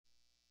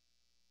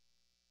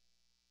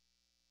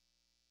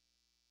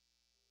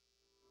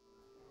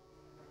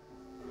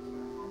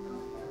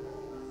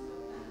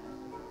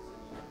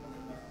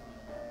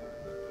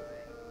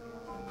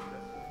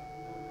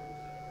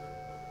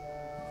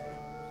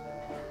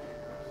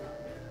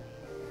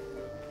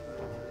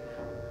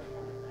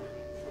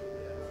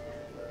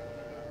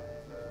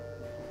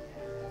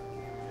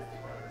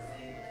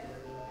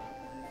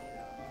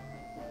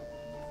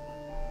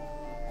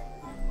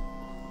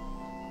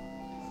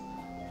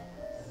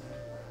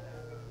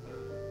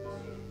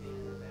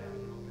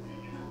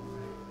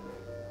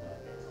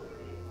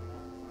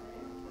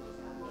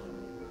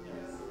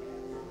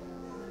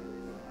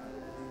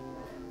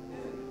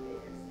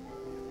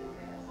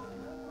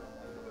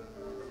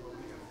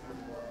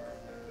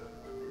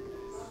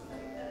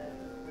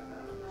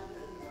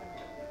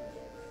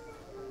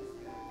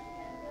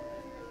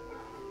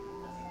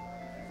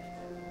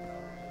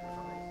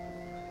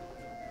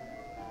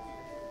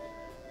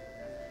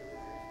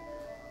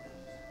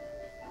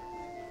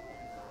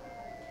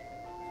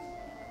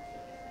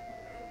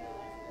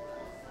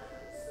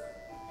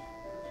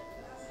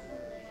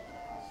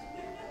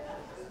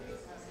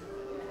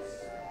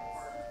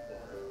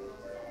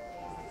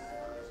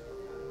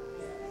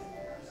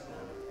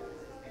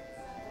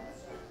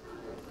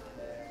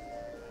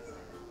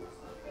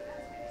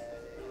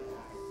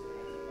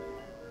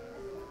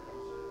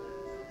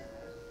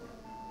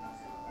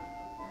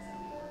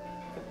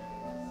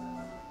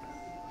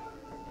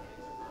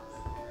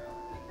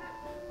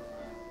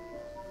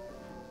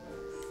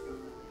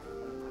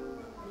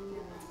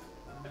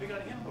Have you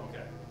got a hymn book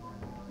yet?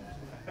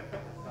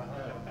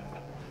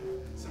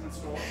 Someone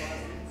stole it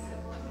last week.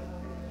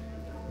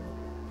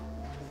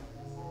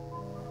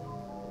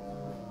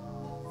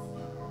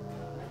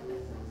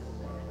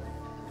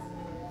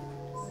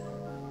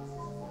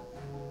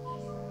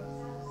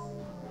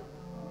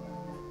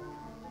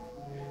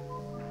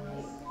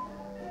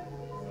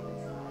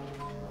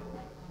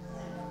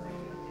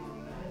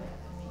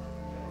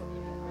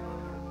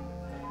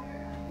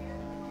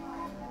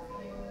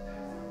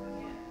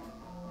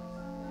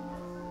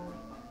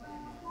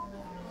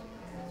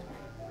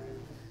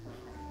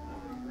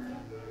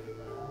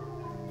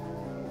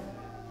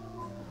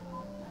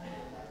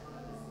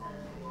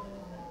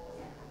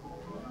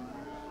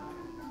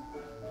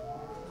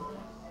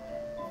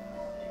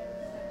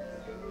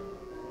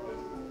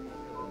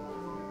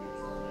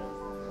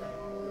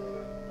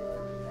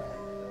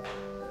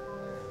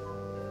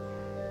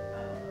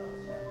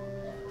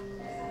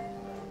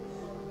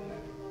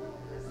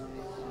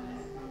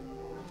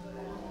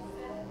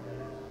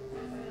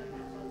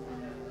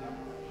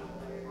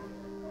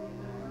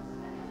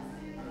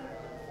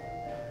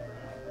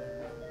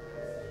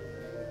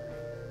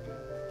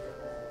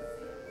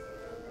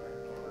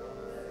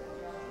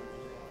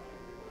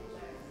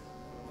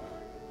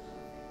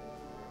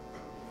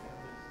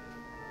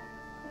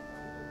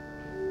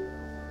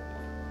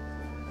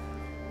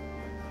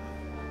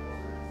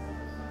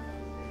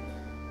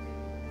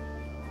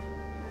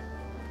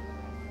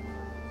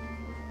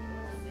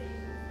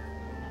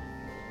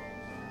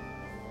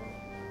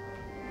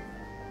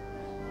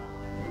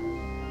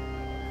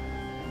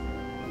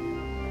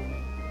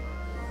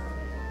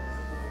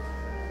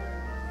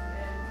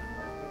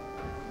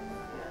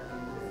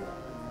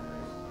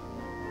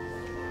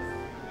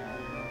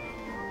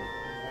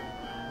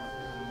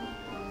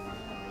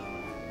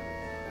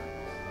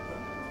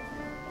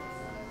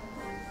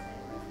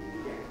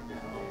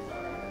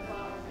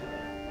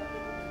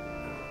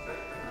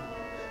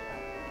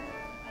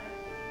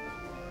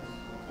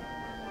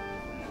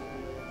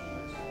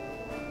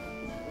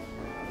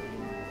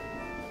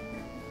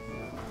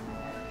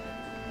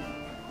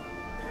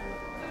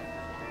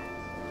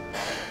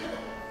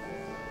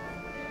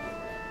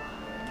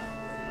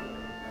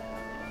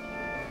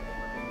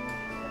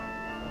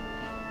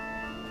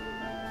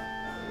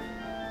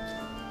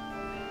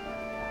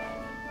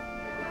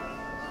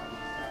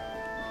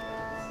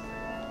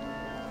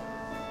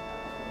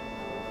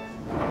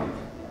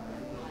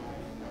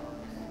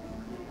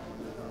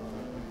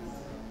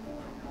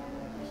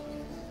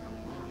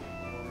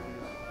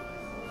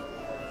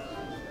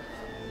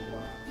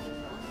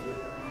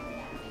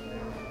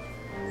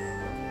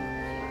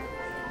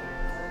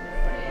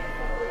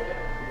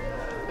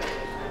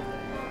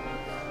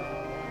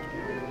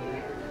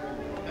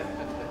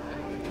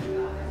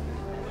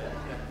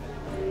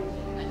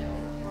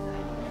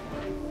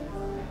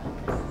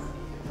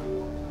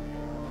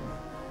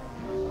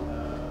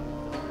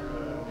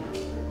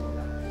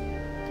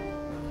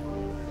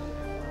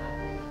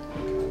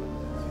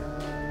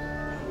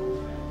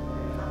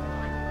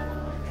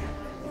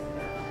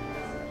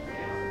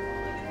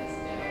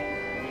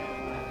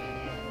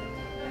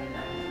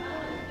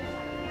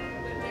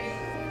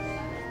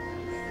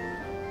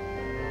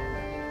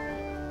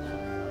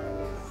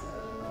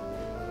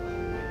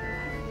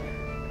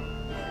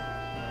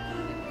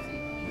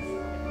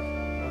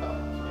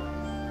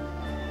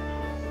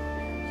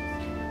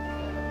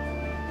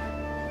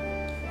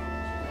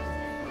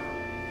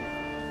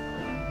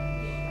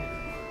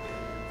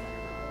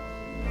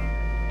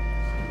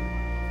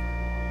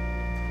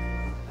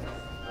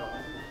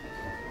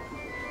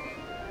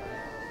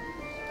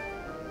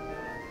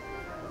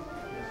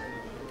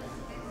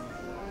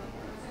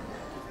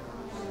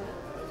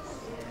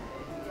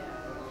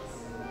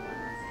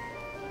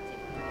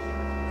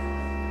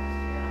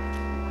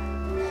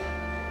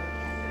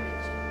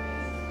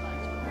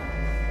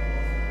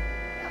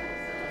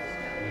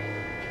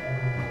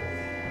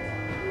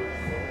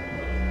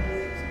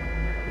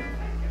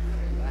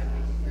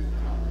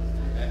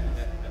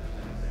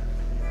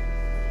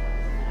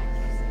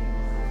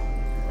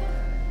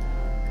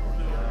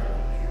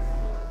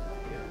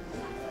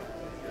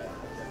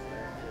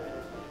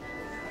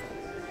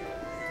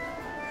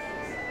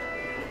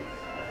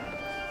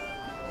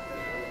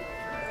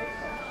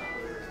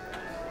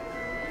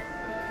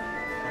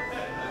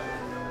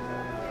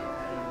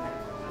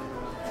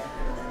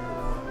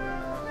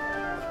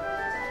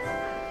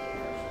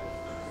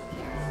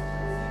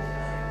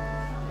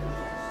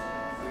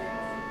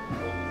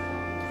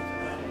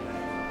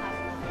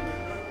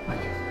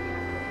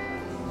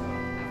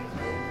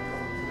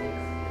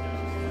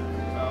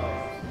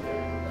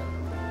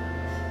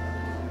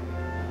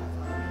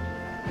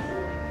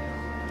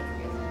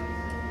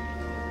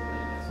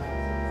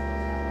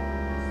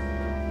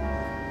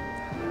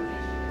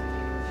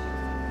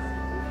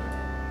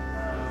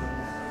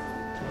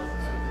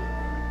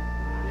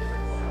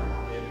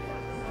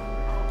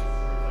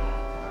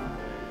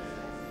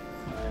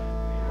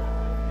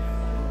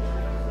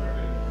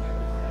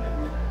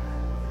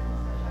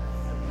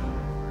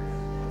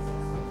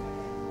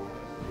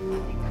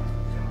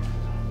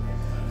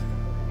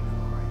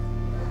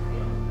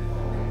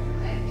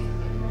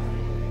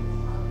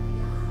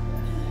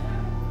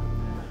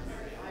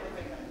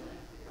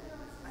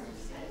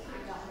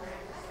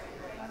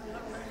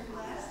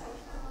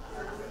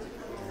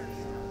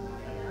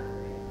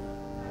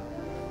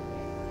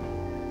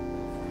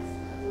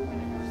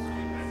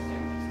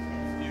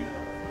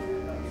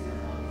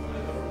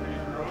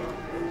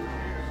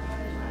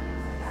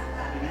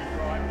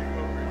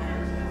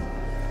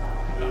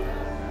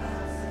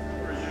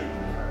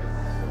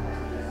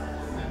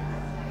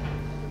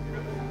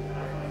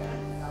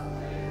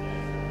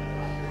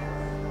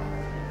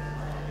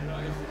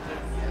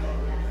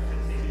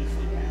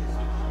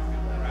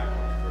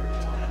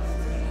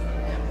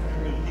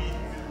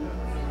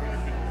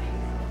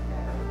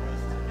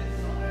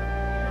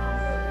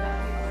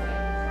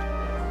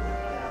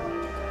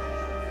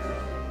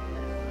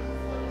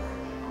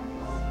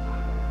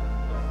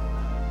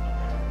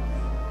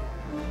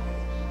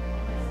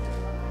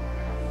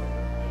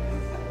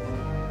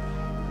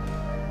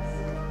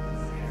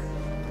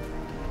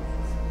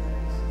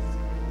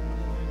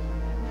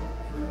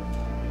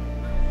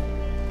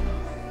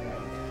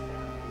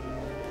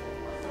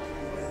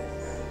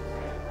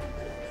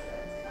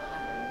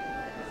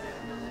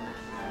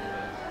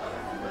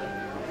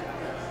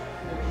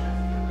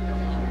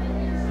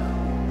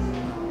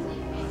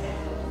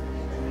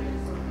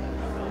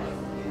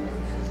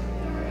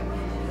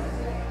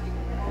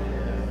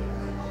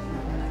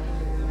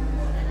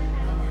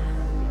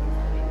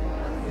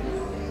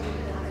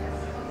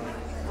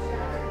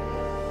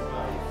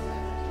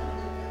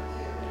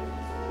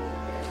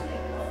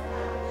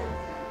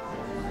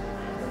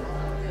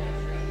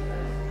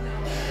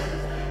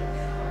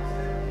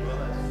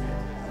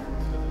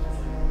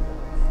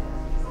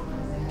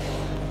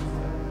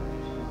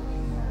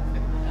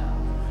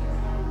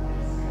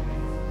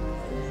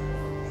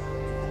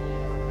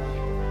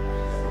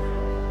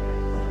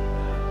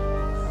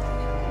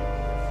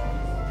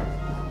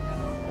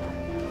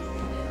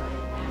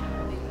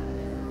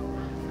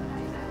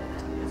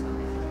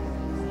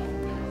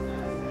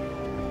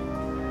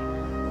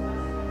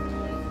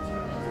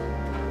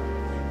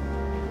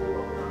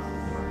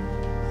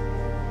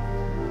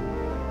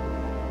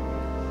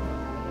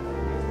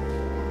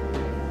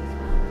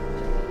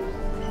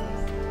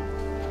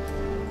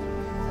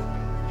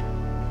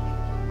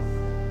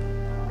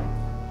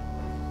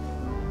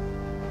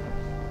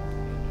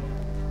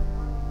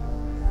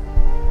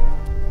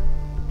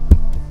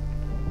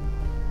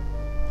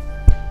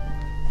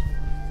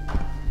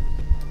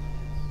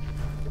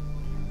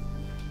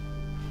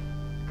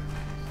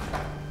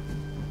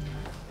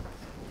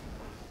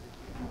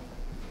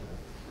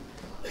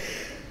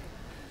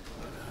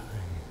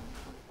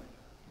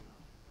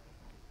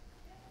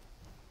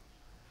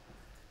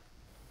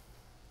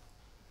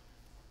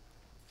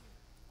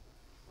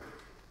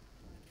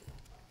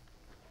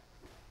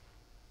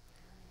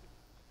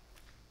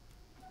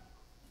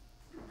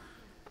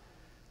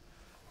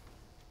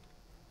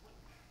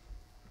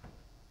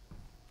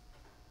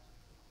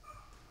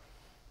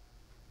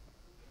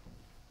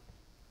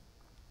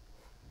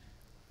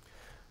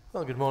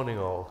 Well, good morning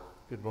all.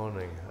 Good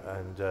morning,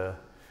 and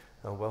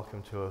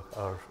welcome to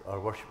our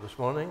worship this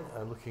morning.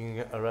 I'm looking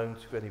around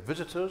to any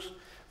visitors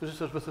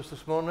with us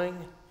this morning.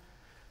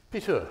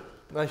 Peter,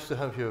 nice to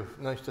have you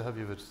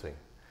visiting.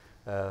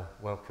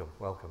 Welcome.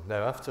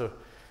 Now, after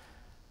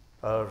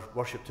our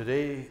worship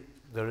today,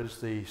 there is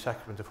the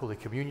sacrament of Holy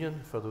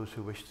Communion for those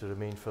who wish to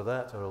remain for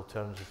that, or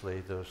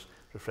alternatively, there's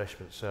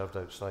refreshment served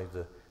outside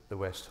the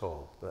West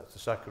Hall. That's the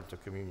sacrament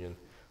of communion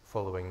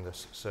following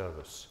this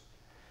service.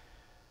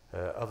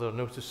 Other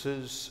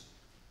notices: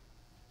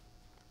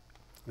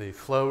 the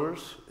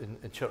flowers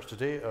in church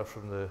today are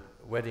from the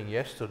wedding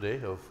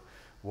yesterday of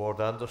Ward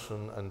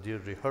Anderson and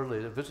Deirdre Hurley,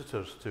 the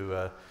visitors to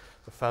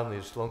the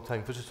family's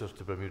long-time visitors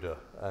to Bermuda,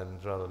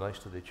 and rather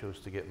nicely they chose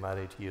to get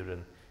married here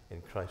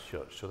in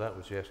Christchurch. So that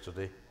was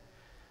yesterday.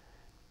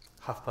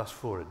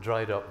 4:30, it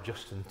dried up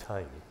just in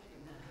time.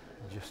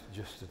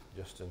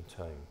 Just in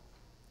time.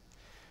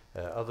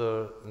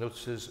 Other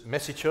notices: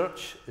 Messy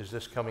Church is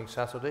this coming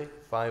Saturday,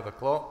 5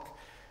 o'clock.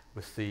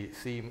 With the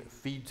theme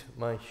Feed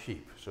My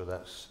Sheep. So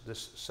that's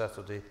this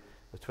Saturday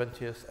the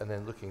 20th, and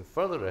then looking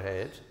further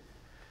ahead,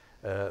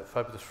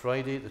 Fabulous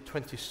Friday the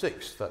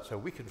 26th, that's a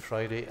weekend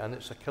Friday, and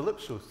it's a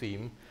Calypso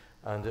theme,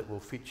 and it will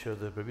feature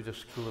the Bermuda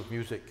School of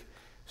Music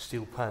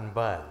Steel Pan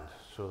Band.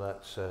 So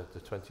that's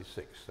the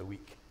 26th,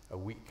 a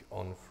week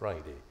on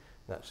Friday.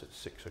 That's at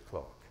 6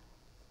 o'clock.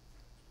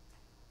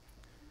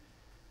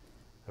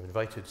 I've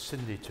invited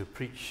Cindy to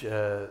preach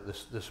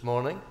this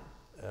morning.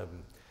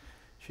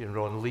 She and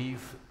Ron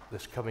leave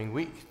this coming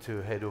week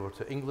to head over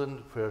to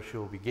England, where she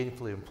will be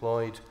gainfully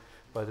employed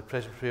by the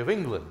Presbytery of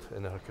England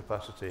in her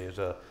capacity as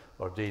an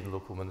ordained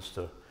local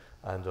minister,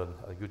 and on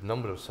a good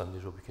number of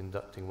Sundays will be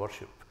conducting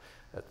worship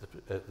at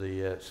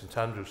the St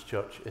Andrew's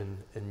Church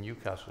in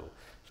Newcastle.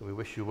 So we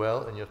wish you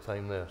well in your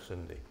time there,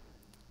 Cindy.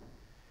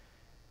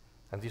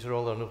 And these are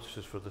all our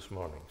notices for this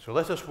morning. So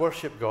let us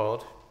worship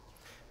God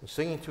in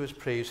singing to his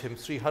praise, hymn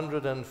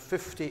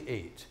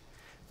 358,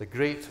 The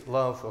Great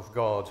Love of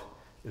God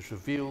is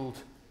Revealed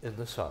in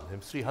the Son, hymn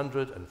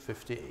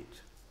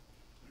 358.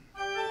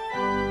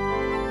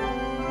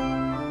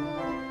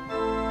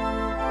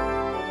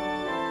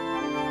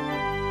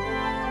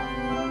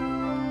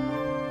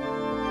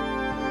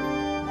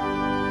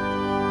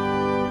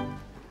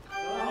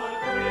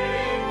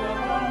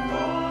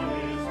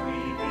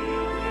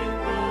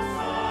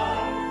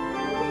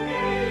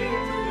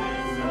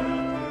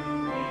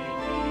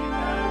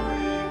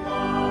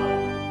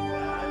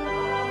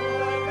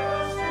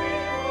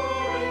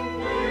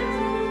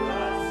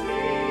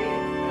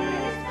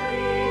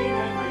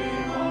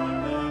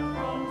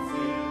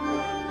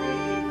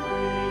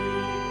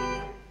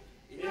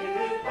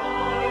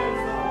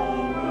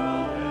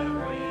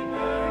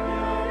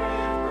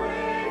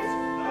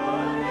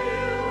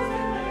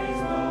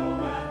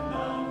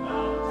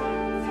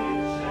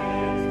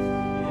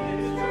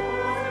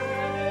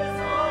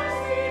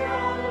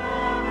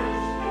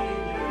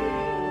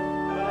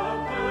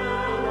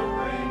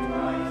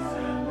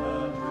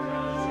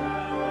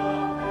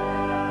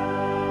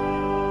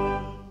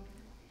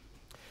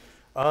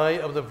 I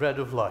am the bread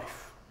of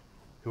life.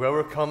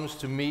 Whoever comes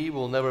to me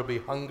will never be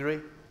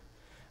hungry,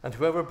 and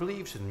whoever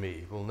believes in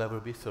me will never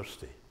be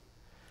thirsty.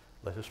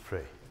 Let us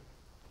pray.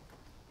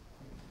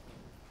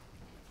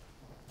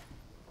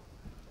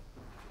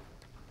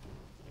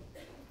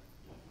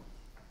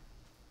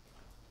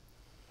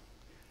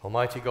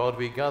 Almighty God,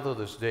 we gather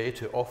this day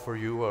to offer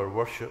you our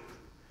worship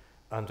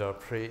and our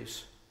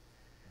praise.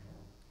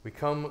 We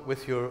come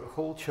with your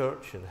whole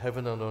church in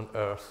heaven and on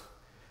earth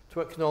to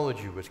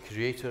acknowledge you as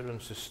creator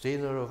and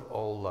sustainer of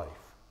all life,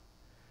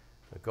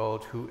 a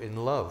God who in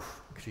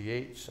love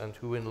creates and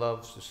who in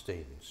love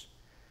sustains,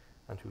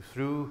 and who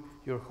through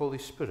your Holy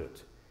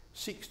Spirit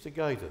seeks to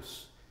guide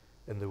us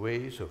in the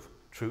ways of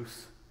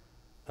truth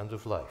and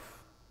of life.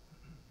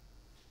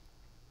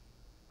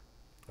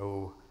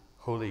 O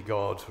holy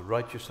God,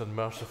 righteous and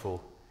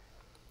merciful,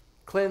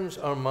 cleanse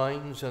our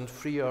minds and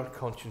free our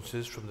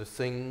consciences from the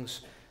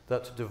things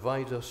that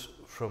divide us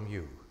from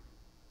you.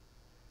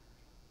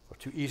 For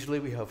too easily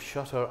we have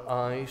shut our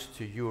eyes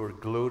to your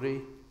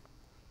glory,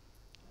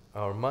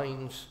 our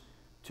minds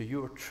to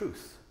your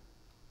truth,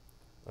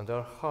 and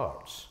our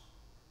hearts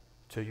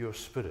to your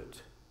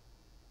Spirit,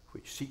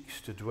 which seeks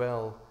to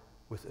dwell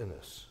within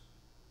us.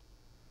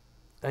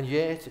 And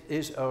yet it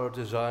is our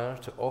desire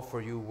to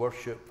offer you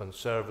worship and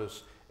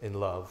service in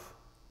love.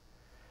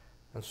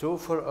 And so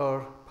for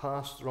our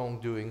past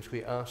wrongdoings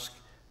we ask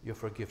your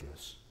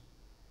forgiveness.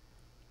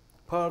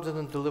 Pardon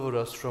and deliver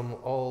us from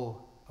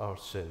all our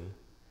sin,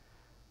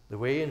 the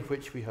way in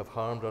which we have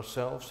harmed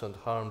ourselves and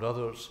harmed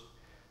others,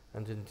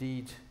 and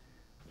indeed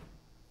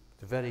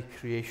the very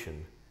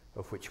creation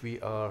of which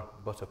we are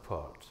but a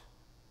part.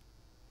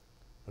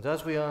 And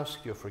as we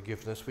ask your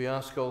forgiveness, we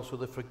ask also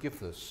the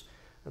forgiveness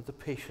and the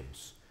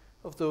patience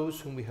of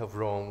those whom we have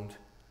wronged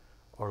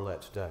or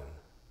let down.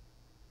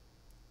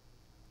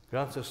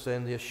 Grant us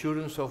then the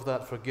assurance of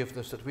that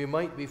forgiveness, that we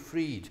might be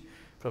freed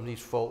from these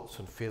faults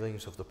and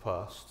failings of the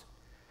past.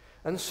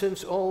 And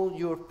since all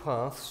your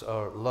paths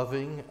are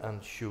loving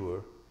and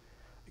sure,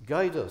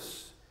 Guide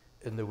us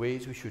in the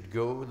ways we should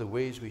go, the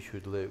ways we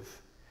should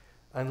live,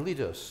 and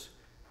lead us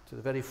to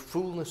the very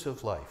fullness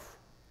of life,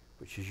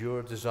 which is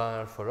your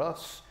desire for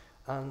us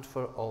and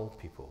for all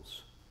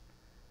peoples.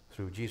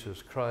 Through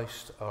Jesus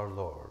Christ our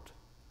Lord.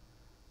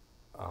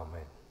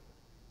 Amen.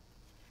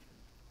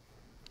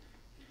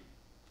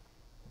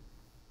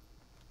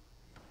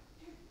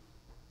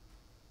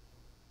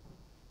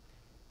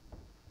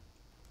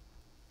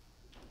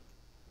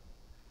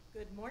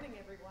 Good morning,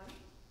 everyone.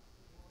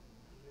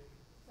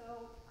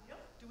 So,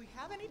 do we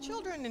have any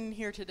children in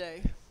here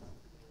today?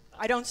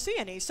 I don't see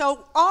any.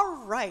 So,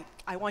 all right,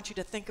 I want you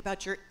to think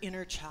about your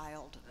inner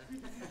child.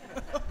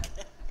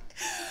 Okay.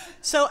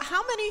 So,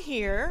 how many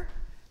here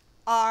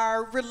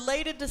are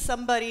related to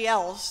somebody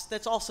else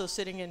that's also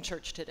sitting in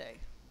church today?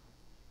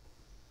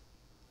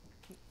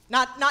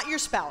 Not your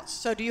spouse.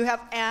 So, do you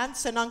have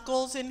aunts and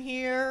uncles in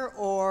here,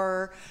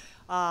 or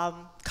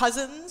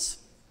cousins?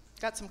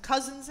 Got some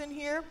cousins in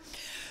here.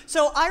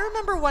 So I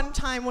remember one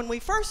time when we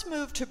first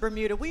moved to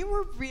Bermuda, we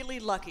were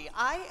really lucky.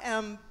 I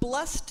am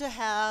blessed to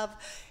have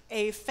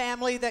a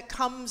family that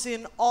comes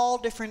in all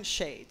different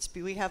shades.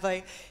 We have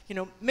a,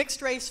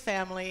 mixed race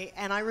family,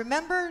 and I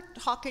remember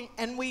talking,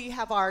 and we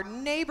have our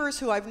neighbors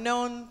who I've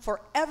known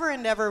forever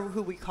and ever,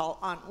 who we call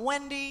Aunt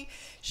Wendy.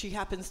 She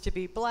happens to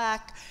be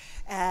black,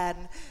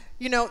 and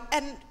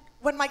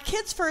when my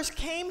kids first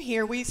came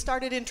here, we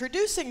started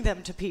introducing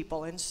them to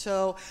people. And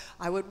so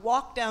I would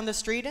walk down the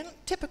street, and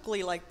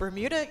typically, like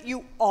Bermuda,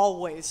 you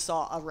always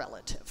saw a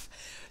relative.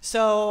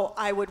 So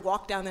I would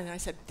walk down and I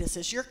said, this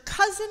is your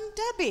cousin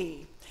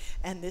Debbie,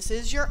 and this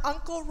is your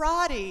Uncle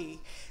Roddy,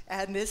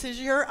 and this is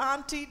your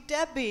Auntie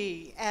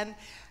Debbie. And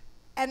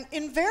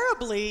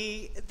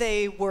invariably,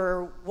 they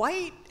were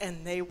white,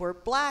 and they were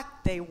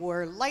black, they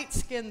were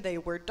light-skinned, they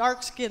were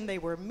dark-skinned, they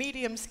were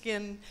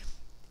medium-skinned,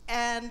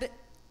 and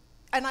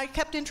I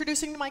kept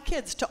introducing my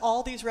kids to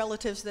all these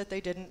relatives that they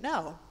didn't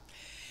know.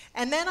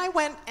 And then I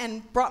went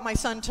and brought my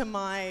son to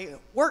my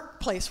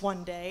workplace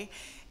one day,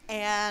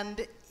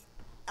 and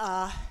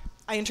I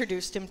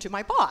introduced him to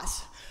my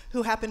boss,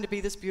 who happened to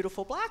be this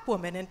beautiful black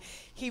woman. And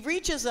he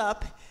reaches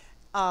up,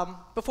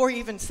 before he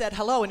even said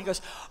hello, and he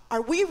goes,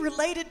 "Are we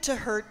related to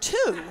her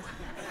too?"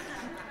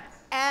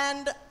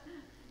 And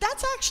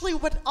that's actually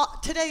what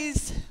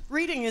today's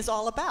reading is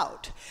all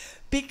about,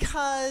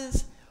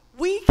 because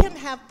we can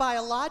have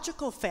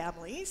biological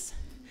families,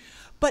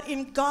 but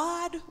in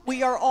God,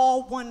 we are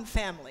all one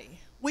family.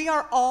 We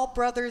are all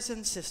brothers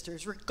and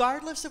sisters,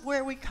 regardless of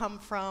where we come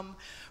from,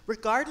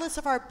 regardless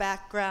of our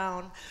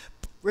background,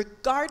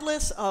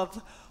 regardless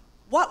of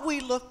what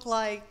we look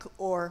like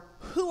or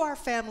who our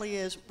family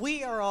is.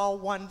 We are all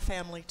one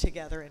family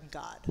together in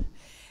God.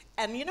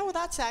 And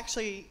that's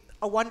actually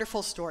a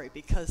wonderful story,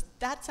 because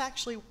that's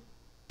actually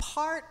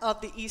part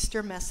of the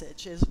Easter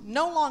message, is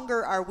no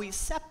longer are we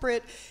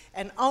separate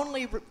and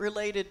only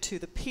related to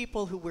the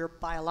people who we're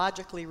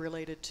biologically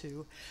related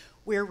to.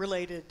 We're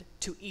related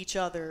to each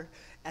other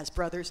as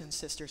brothers and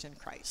sisters in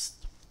Christ.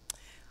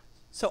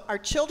 So our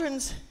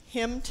children's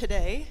hymn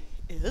today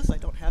is, I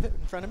don't have it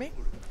in front of me,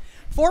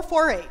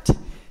 448.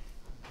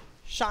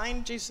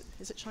 Shine Jesus,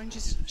 is it Shine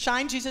Jesus?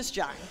 Shine Jesus,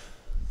 shine.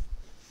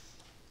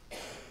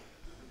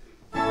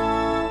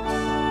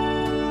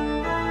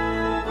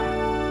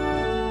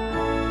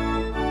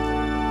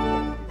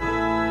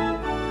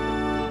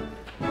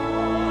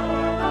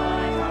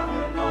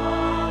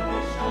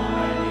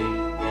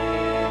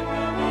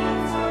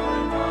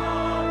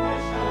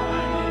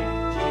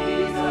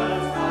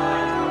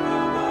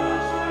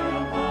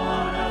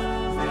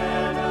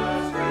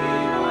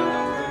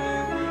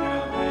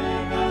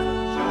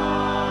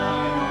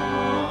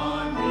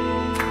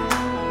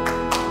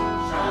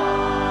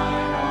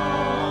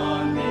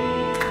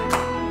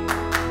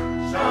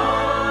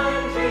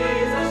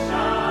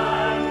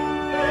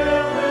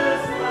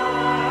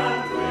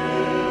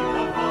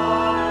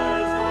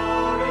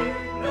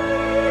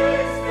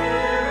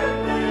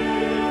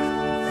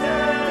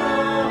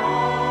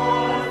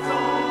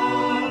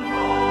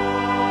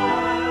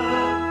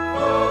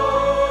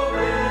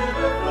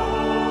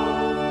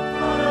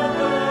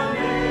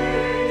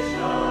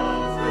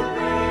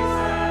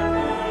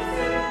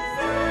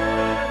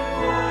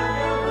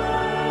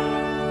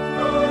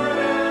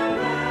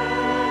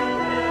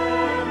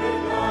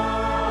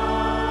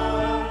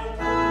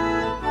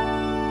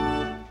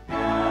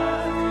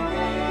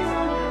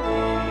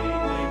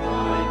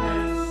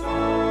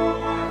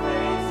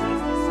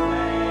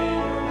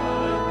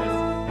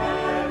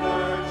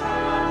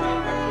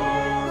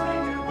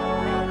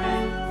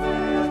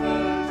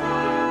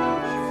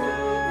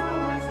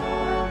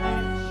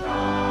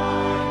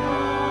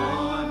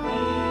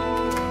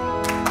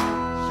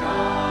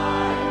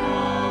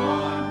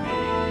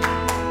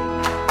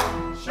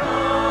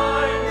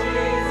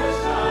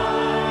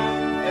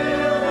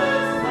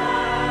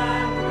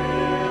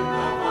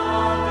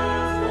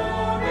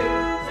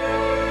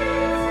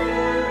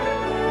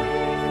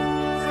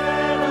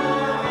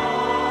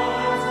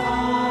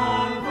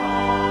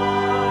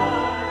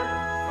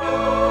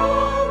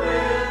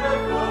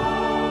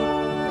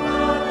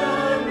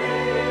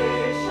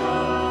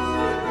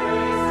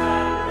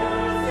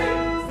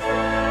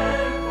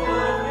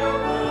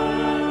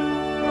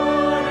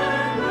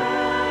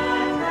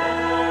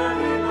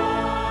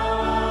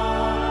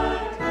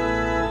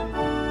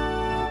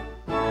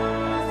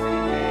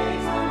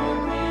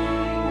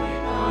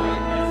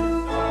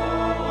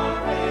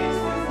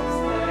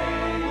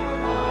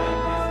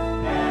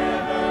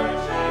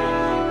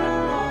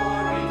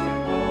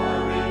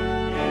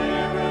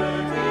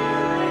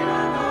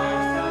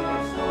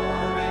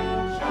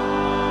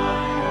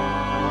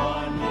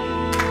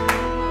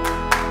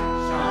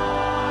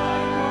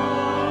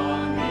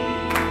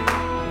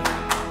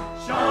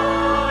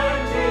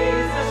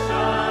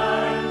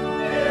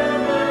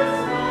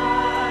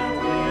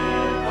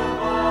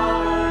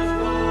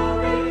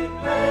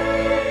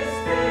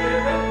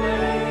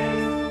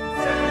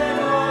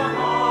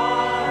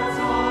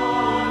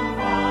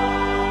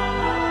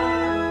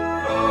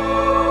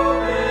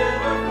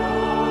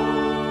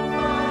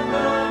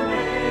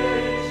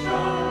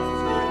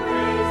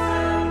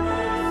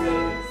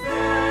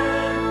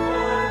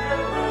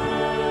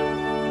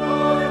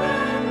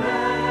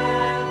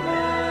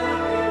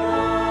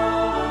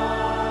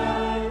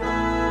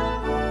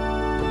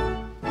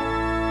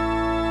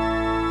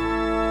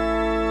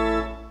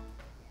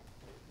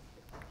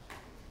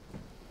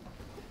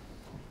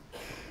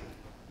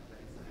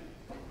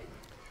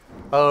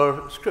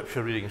 Our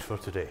scripture readings for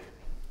today.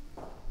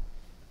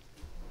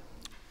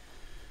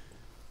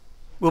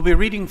 We'll be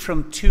reading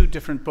from two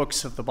different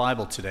books of the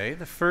Bible today.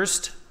 The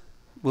first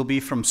will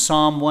be from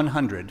Psalm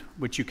 100,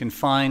 which you can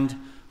find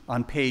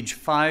on page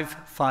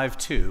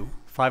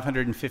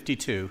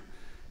 552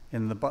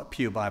 in the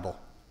Pew Bible.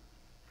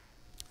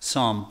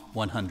 Psalm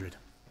 100.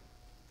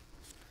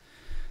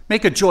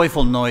 Make a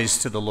joyful noise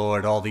to the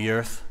Lord, all the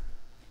earth.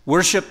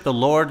 Worship the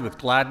Lord with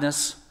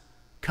gladness.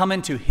 Come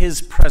into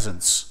his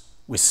presence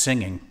with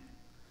singing.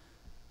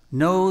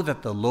 Know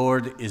that the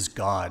Lord is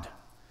God.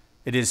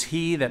 It is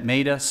he that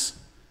made us,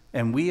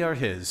 and we are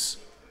his.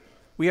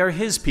 We are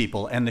his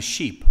people and the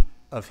sheep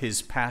of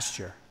his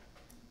pasture.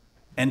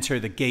 Enter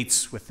the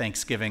gates with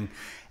thanksgiving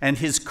and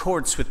his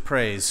courts with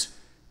praise.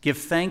 Give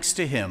thanks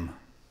to him.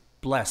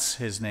 Bless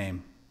his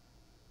name.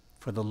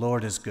 For the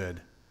Lord is good.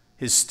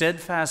 His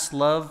steadfast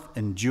love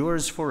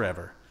endures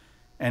forever,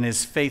 and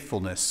his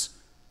faithfulness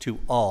to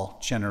all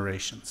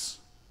generations.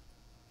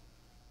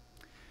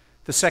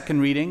 The second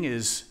reading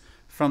is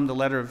from the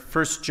letter of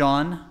 1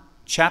 John,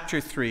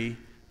 chapter 3,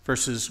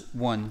 verses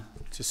 1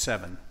 to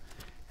 7.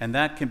 And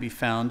that can be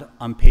found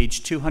on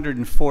page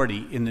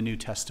 240 in the New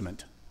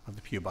Testament of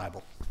the Pew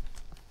Bible.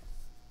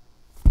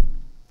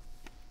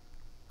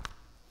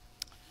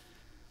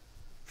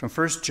 From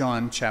 1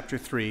 John chapter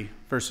 3,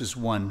 verses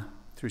 1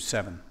 through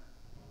 7.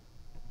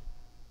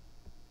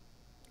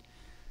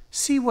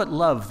 See what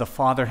love the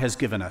Father has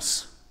given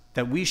us,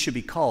 that we should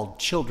be called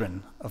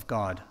children of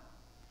God.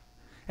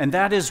 And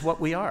that is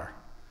what we are.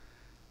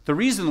 The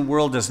reason the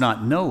world does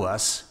not know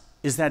us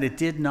is that it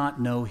did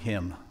not know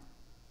him.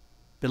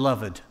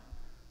 Beloved,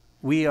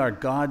 we are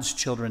God's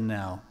children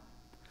now.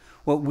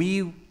 What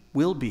we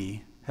will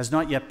be has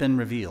not yet been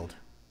revealed.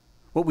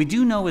 What we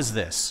do know is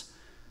this: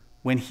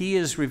 when he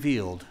is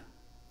revealed,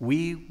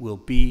 we will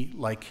be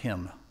like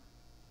him.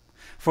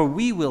 For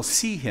we will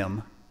see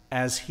him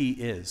as he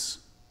is.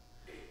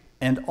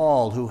 And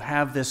all who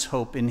have this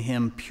hope in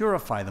him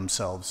purify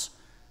themselves,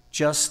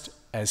 just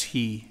as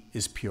he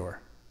is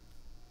pure.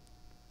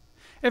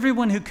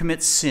 Everyone who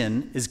commits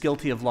sin is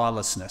guilty of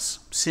lawlessness.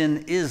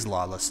 Sin is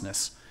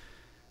lawlessness.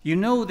 You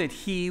know that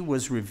he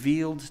was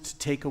revealed to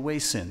take away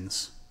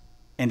sins,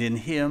 and in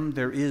him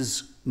there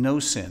is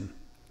no sin.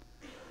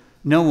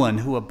 No one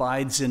who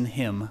abides in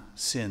him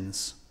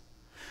sins.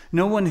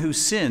 No one who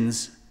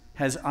sins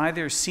has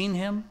either seen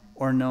him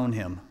or known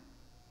him.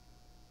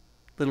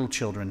 Little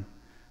children,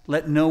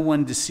 let no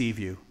one deceive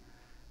you.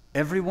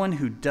 Everyone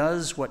who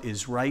does what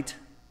is right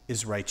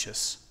is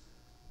righteous,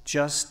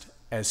 just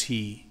as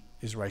he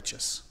is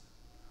righteous.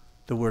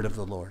 The word of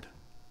the Lord.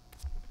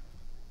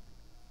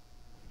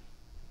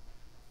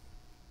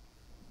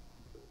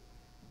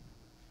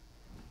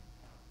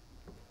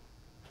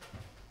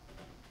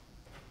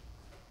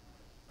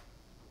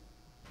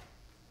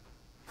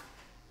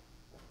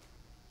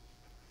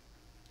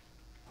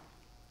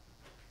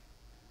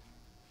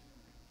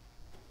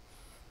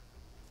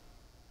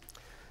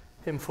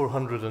 Hymn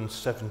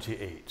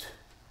 478.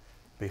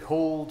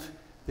 Behold,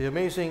 the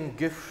amazing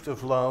gift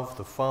of love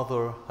the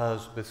Father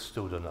has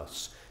bestowed on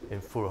us,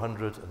 in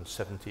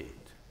 478.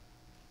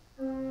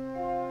 Behold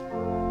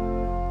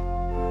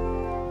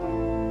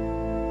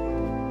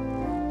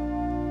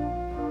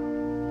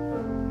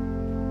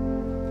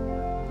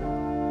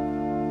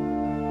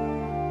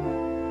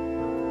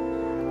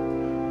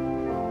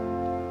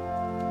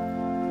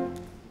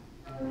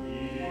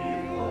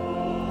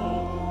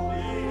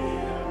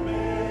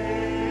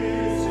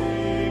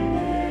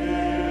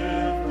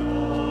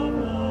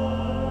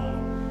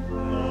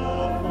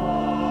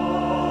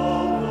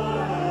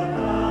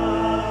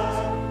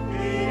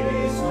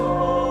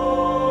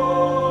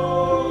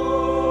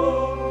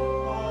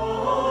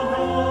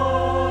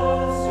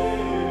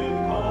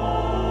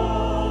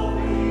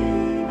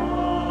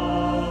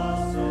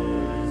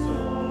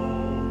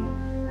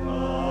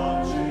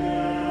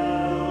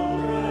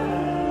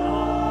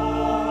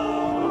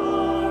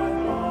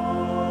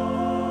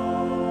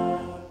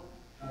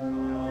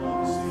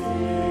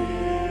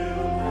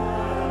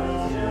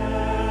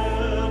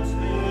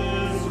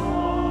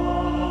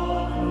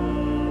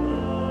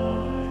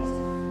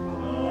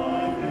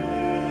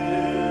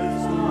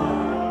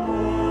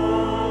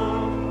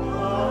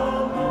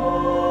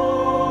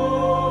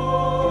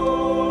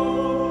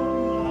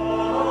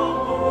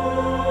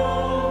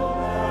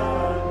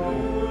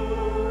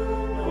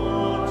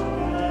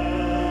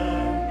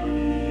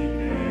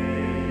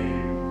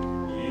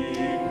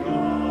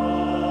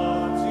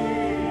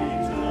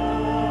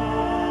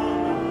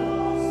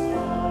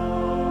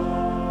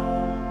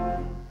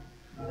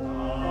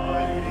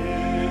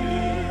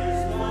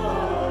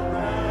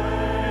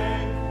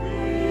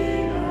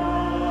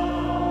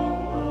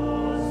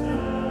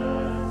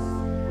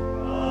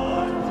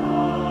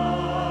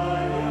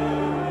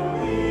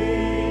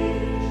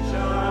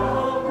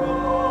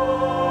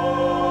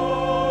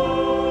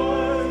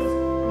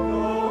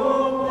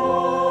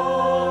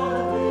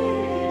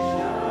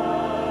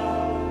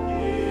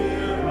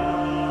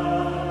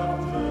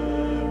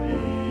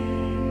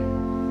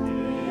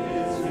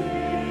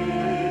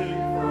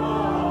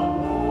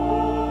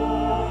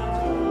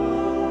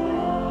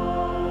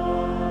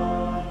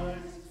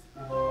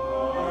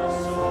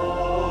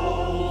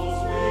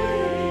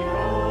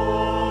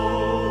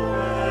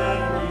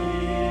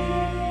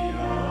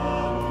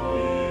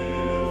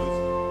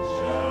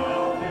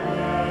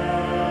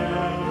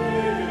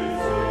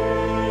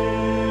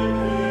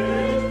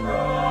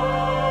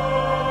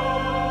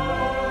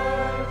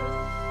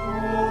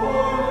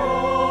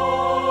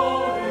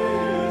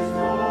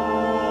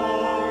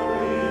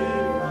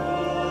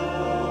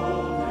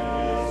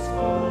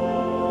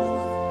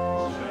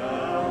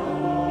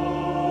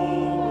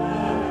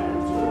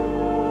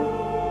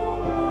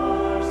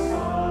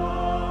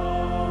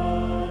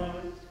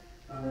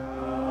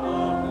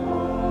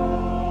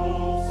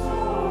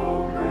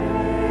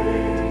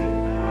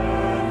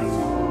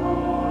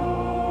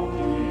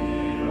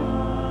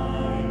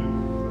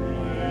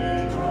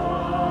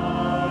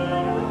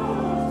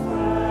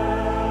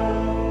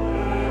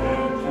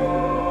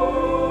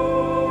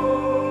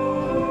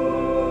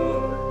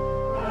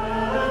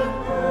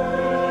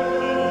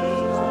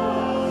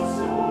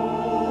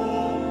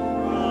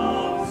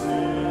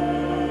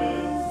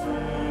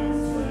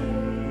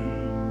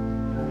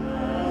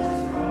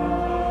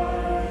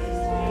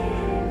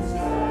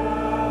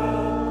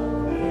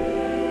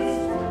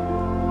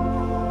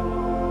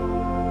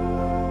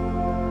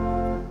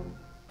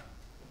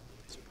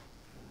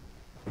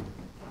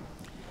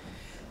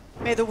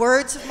May the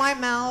words of my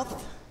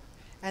mouth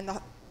and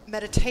the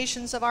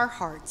meditations of our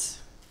hearts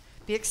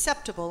be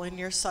acceptable in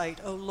your sight,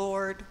 O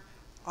Lord,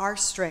 our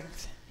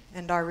strength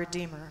and our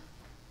Redeemer.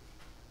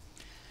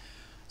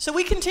 So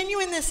we continue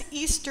in this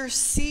Easter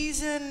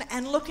season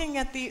and looking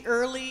at the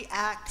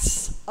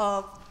acts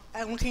of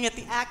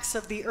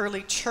the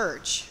early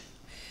church.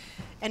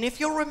 And if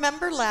you'll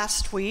remember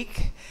last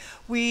week,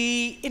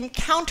 we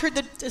encountered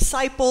the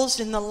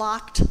disciples in the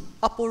locked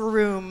upper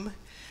room,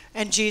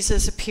 and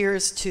Jesus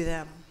appears to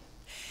them.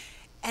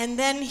 And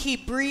then he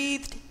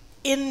breathed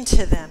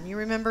into them. You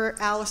remember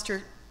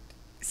Alistair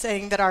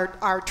saying that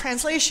our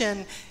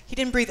translation, he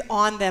didn't breathe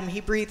on them,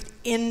 he breathed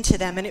into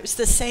them. And it was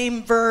the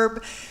same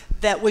verb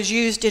that was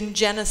used in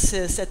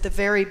Genesis at the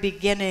very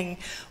beginning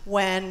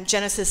when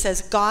Genesis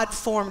says, God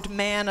formed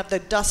man of the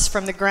dust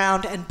from the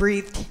ground and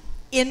breathed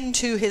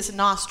into his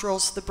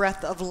nostrils the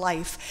breath of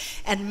life,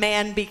 and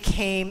man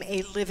became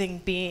a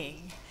living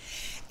being.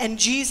 And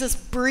Jesus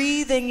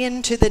breathing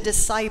into the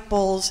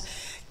disciples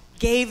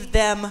gave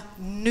them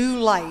new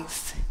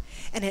life.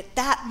 And at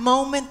that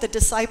moment, the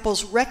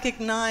disciples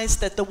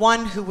recognized that the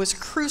one who was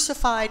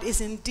crucified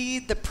is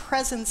indeed the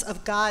presence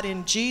of God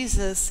in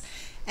Jesus,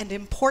 and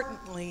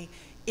importantly,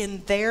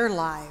 in their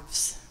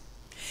lives.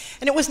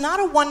 And it was not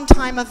a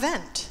one-time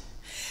event.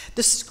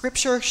 The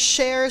scripture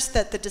shares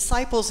that the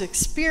disciples'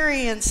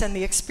 experience and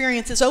the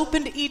experience is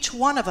open to each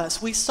one of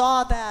us. We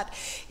saw that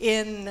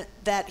in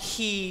that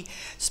he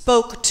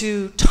spoke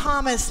to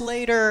Thomas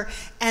later,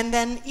 and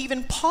then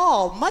even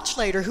Paul much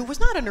later, who was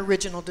not an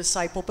original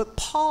disciple, but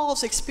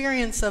Paul's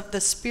experience of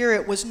the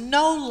Spirit was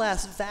no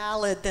less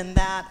valid than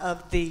that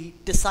of the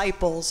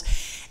disciples.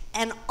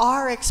 And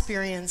our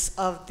experience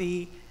of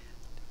the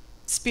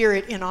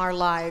Spirit in our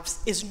lives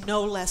is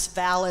no less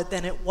valid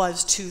than it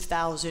was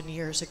 2,000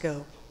 years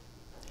ago.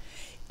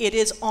 It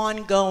is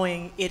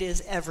ongoing, it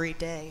is every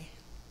day.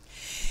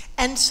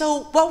 And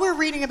so what we're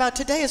reading about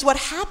today is what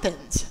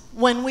happens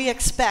when we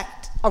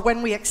accept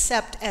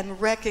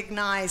and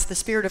recognize the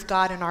Spirit of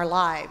God in our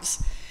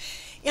lives.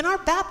 In our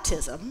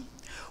baptism,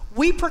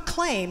 we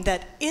proclaim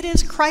that it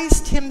is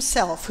Christ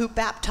himself who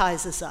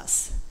baptizes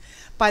us.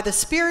 By the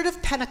Spirit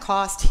of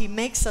Pentecost, he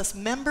makes us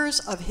members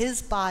of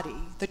his body,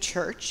 the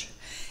church,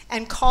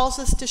 and calls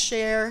us to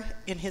share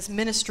in his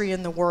ministry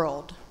in the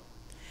world.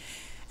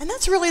 And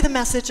that's really the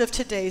message of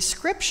today's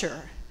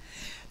scripture.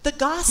 The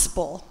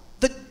gospel,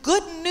 the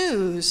good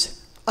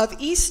news of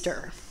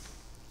Easter.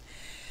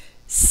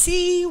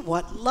 See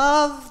what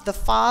love the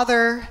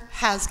Father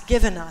has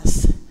given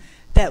us,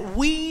 that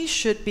we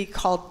should be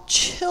called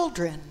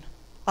children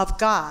of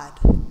God.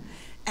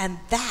 And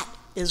that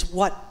is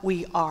what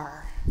we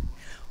are.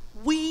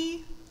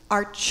 We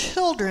are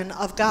children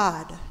of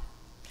God.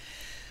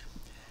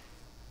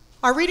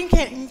 Our reading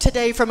came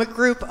today from a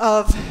group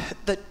of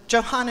the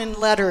Johannine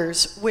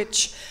letters,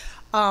 which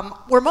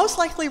were most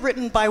likely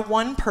written by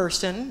one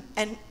person,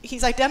 and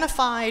he's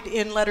identified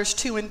in letters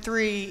 2 and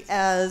 3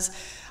 as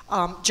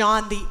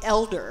John the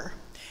Elder.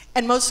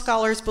 And most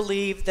scholars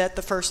believe that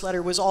the first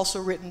letter was also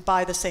written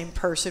by the same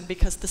person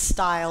because the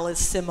style is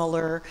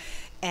similar,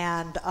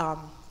 and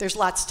there's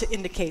lots to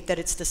indicate that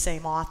it's the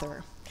same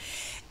author.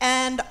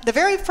 And the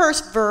very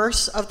first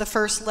verse of the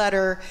first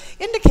letter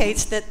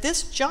indicates that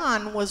this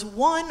John was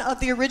one of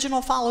the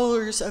original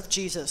followers of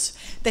Jesus,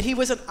 that he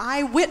was an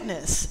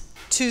eyewitness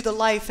to the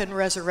life and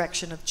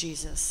resurrection of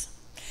Jesus.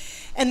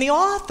 And the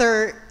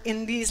author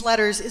in these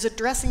letters is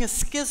addressing a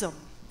schism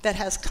that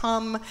has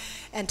come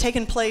and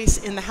taken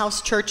place in the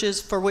house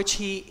churches for which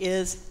he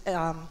is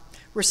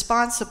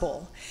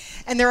responsible.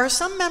 And there are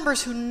some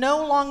members who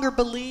no longer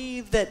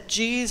believe that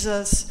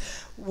Jesus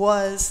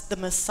was the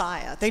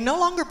Messiah. They no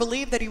longer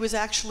believed that he was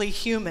actually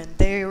human.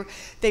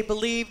 They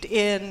believed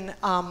in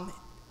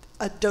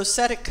a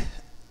docetic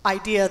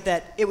idea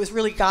that it was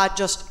really God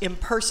just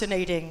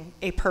impersonating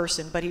a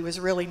person, but he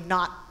was really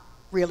not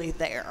really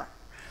there.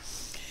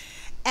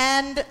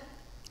 And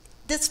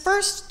this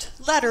first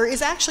letter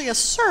is actually a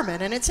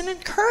sermon, and it's an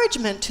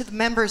encouragement to the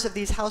members of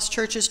these house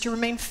churches to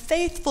remain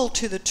faithful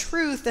to the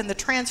truth and the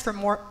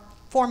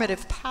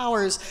transformative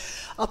powers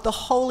of the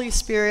Holy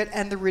Spirit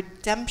and the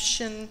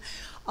redemption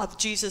of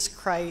Jesus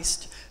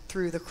Christ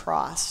through the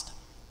cross.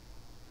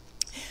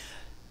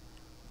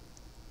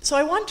 So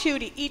I want you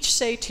to each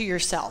say to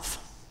yourself,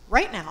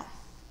 right now,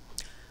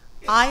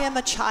 I am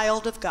a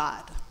child of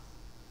God.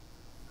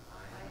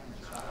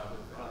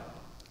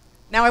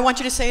 Now I want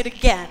you to say it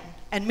again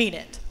and mean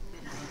it.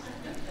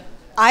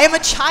 I am a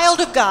child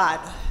of God.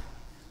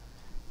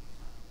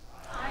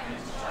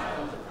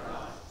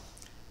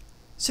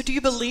 So do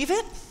you believe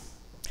it?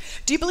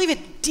 Do you believe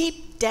it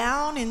deep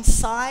down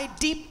inside,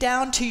 deep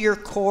down to your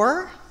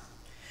core?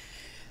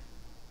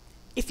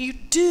 If you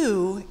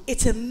do,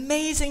 it's an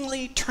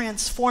amazingly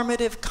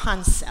transformative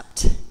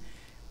concept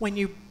when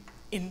you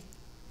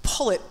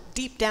pull it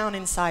deep down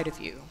inside of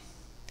you.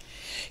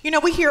 You know,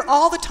 we hear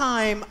all the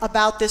time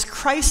about this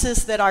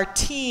crisis that our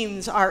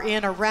teens are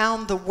in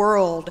around the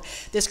world,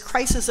 this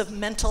crisis of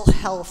mental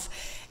health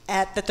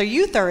that the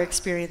youth are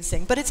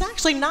experiencing, but it's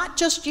actually not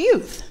just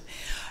youth.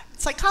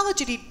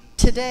 Psychology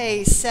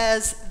today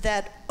says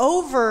that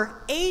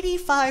over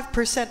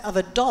 85% of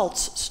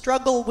adults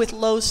struggle with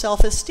low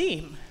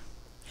self-esteem.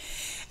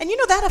 And you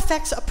know, that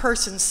affects a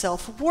person's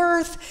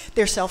self-worth,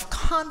 their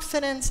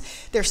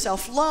self-confidence, their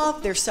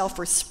self-love, their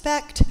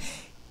self-respect,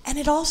 and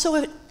it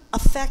also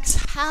affects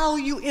how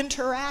you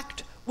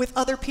interact with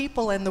other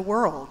people in the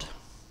world.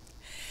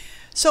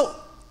 So,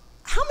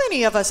 how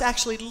many of us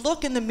actually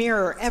look in the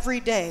mirror every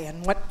day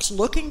and what's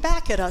looking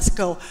back at us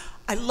go,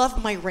 I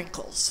love my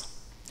wrinkles.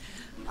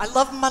 I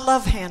love my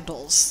love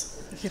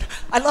handles.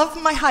 I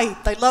love my height.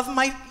 I love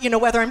my,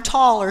 whether I'm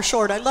tall or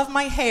short. I love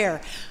my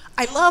hair.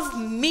 I love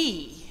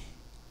me.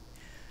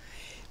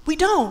 We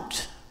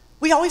don't.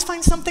 We always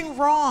find something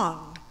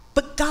wrong.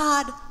 But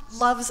God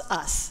loves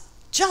us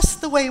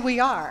just the way we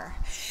are.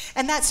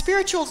 And that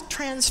spiritual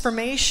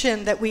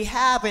transformation that we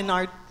have in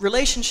our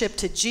relationship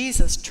to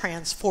Jesus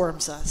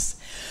transforms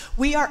us.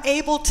 We are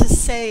able to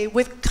say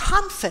with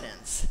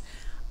confidence,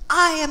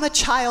 I am a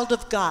child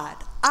of God.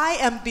 I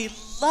am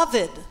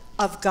beloved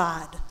of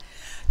God,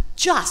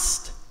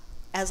 just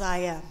as I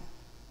am.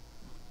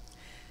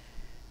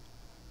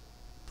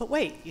 But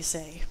wait, you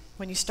say,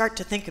 when you start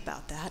to think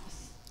about that,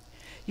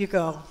 you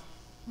go,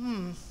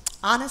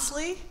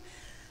 honestly,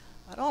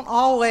 I don't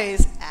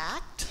always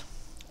act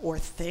or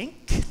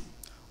think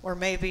or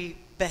maybe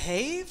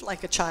behave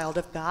like a child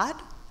of God.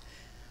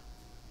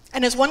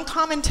 And as one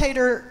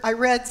commentator I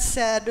read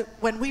said,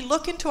 when we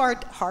look into our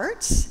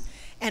hearts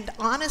and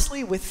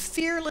honestly, with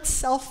fearless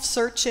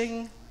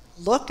self-searching,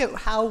 look at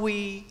how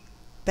we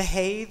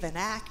behave and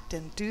act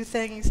and do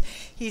things,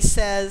 he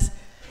says,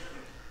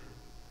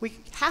 we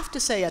have to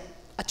say,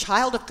 a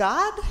child of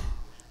God?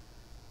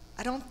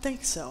 I don't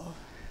think so.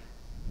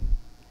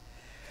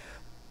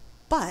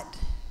 But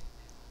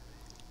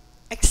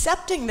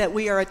accepting that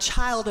we are a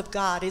child of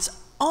God is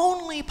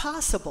only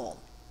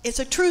possible. It's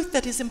a truth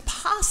that is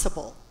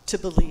impossible to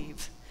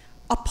believe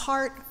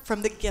apart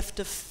from the gift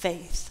of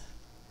faith.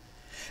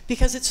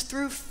 Because it's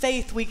through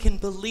faith we can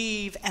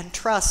believe and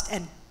trust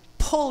and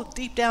pull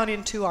deep down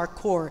into our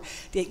core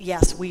that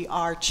yes, we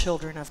are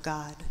children of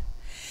God.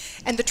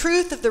 And the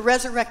truth of the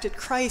resurrected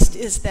Christ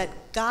is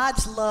that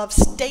God's love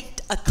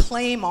staked a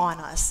claim on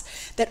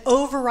us that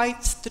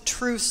overwrites the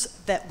truths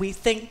that we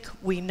think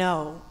we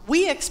know.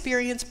 We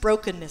experience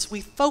brokenness.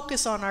 We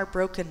focus on our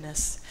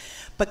brokenness.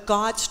 But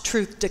God's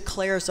truth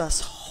declares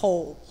us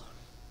whole.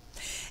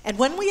 And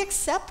when we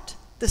accept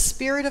the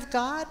Spirit of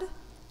God,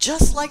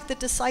 just like the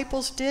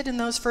disciples did in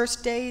those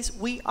first days,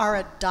 we are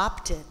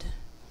adopted.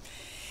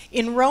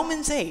 In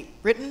Romans 8,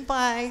 written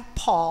by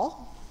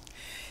Paul,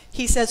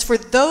 he says, for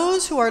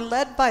those who are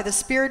led by the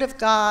Spirit of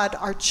God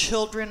are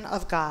children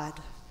of God.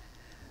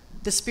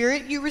 The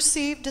Spirit you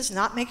received does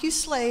not make you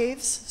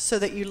slaves so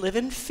that you live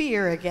in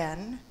fear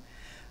again.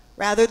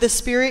 Rather, the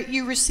Spirit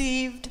you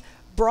received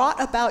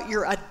brought about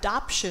your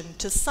adoption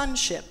to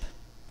sonship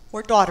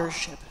or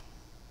daughtership.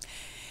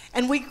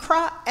 And we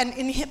cry,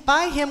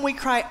 by him we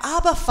cry,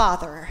 Abba,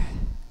 Father.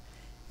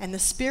 And the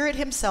Spirit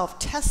himself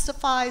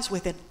testifies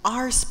within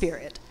our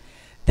spirit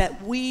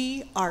that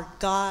we are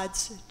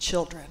God's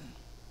children.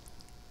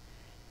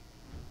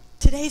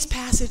 Today's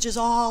passage is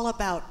all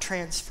about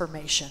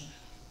transformation.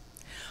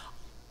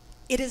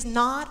 It is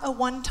not a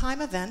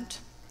one-time event,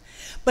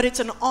 but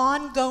it's an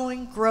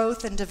ongoing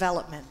growth and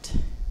development.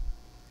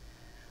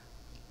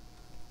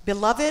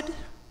 Beloved,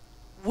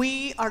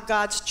 we are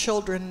God's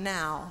children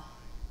now.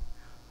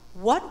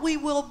 What we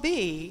will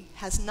be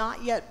has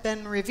not yet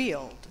been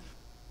revealed,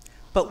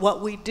 but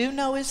what we do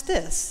know is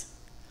this: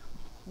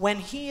 when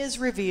he is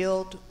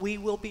revealed, we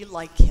will be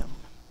like him,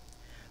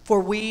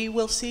 for we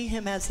will see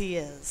him as he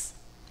is.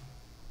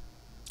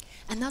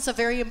 And that's a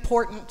very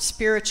important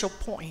spiritual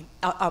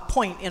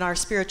point in our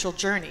spiritual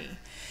journey,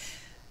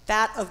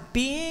 that of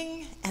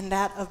being and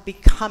that of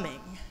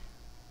becoming.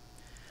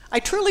 I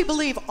truly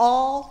believe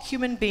all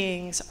human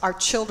beings are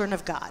children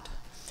of God,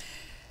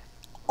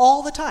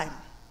 all the time.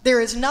 There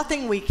is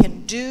nothing we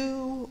can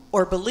do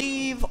or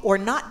believe or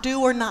not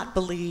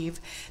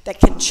believe that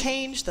can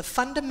change the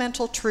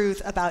fundamental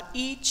truth about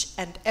each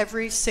and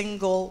every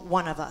single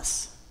one of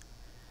us.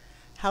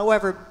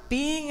 However,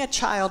 being a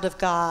child of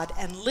God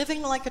and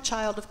living like a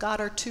child of God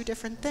are two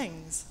different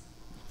things.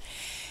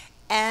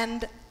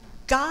 And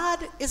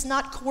God is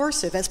not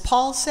coercive. As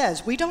Paul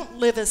says, we don't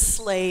live as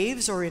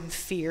slaves or in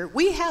fear.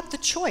 We have the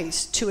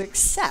choice to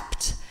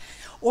accept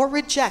or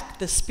reject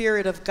the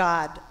Spirit of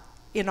God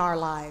in our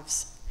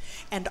lives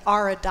and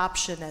our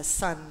adoption as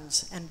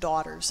sons and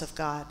daughters of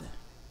God.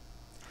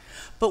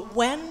 But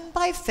when,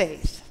 by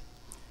faith,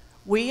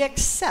 we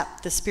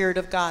accept the Spirit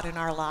of God in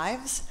our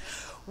lives,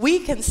 we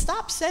can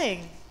stop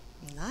saying,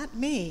 not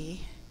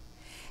me,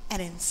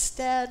 and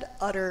instead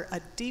utter a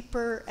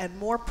deeper and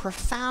more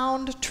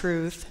profound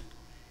truth,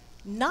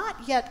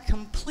 not yet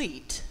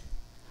complete,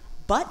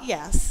 but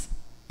yes,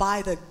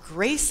 by the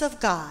grace of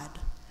God,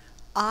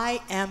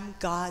 I am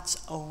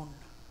God's own.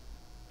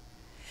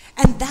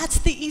 And that's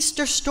the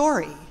Easter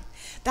story.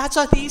 That's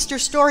the Easter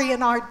story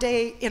in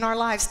our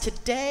lives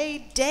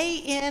today, day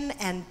in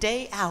and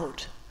day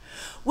out.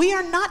 We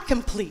are not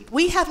complete.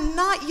 We have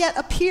not yet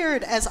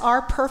appeared as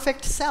our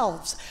perfect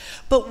selves,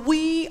 but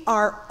we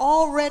are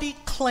already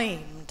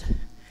claimed,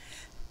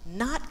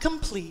 not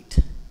complete,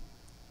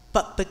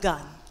 but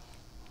begun.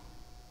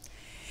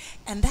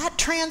 And that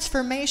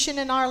transformation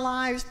in our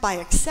lives, by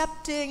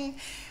accepting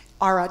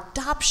our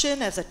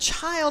adoption as a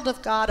child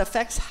of God,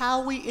 affects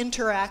how we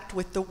interact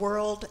with the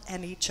world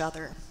and each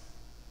other.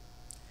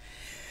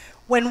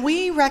 When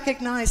we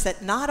recognize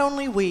that not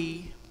only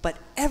we, but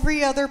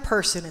every other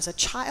person is a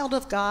child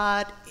of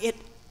God, it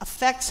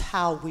affects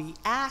how we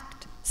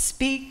act,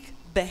 speak,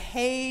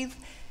 behave,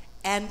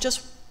 and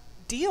just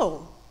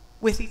deal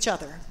with each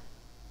other.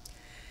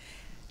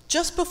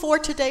 Just before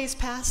today's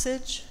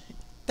passage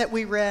that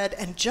we read,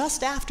 and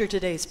just after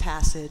today's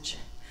passage,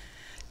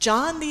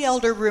 John the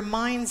Elder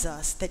reminds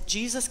us that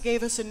Jesus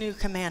gave us a new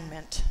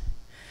commandment,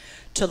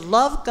 to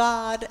love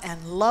God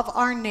and love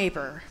our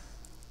neighbor.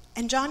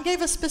 And John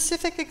gave a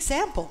specific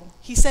example.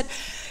 He said,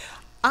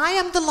 I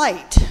am the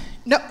light.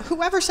 No,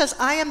 whoever says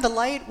I am the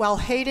light while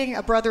hating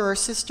a brother or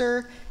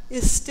sister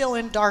is still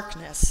in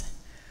darkness.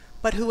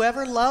 But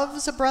whoever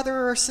loves a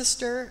brother or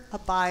sister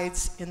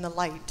abides in the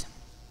light.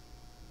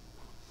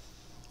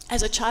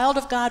 As a child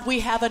of God,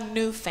 we have a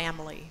new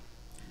family.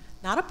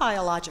 Not a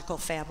biological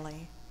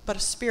family, but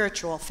a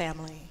spiritual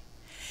family.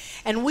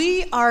 And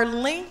we are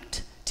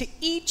linked to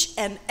each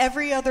and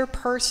every other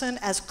person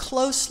as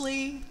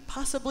closely,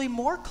 possibly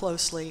more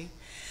closely,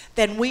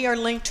 than we are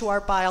linked to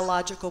our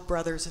biological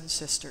brothers and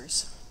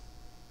sisters.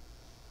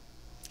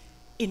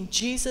 In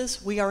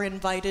Jesus, we are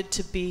invited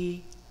to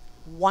be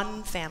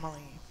one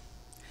family.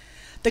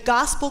 The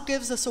gospel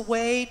gives us a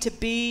way to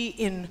be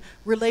in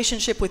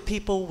relationship with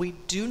people we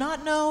do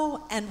not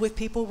know and with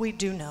people we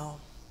do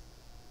know.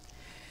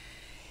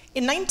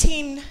 In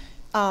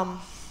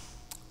August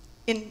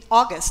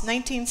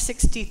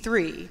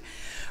 1963,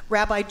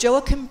 Rabbi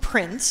Joachim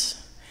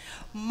Prince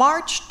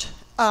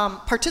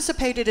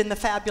participated in the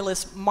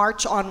fabulous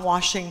March on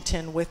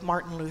Washington with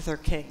Martin Luther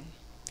King.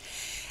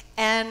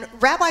 And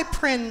Rabbi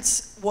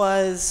Prince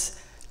was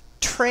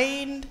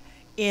trained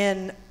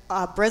in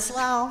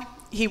Breslau.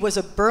 He was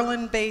a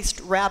Berlin-based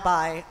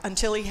rabbi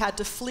until he had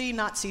to flee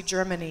Nazi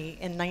Germany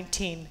in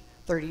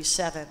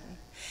 1937.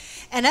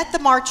 And at the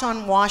March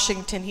on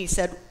Washington, he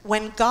said,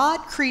 when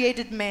God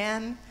created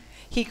man,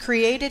 he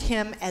created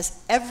him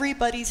as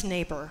everybody's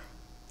neighbor.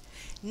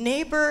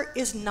 Neighbor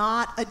is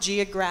not a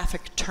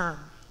geographic term.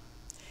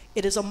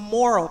 It is a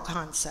moral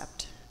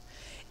concept.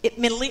 It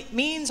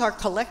means our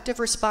collective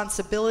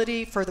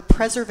responsibility for the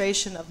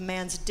preservation of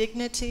man's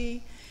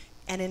dignity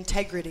and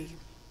integrity.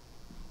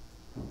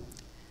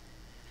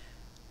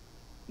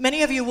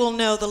 Many of you will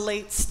know the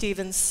late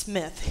Stephen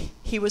Smith.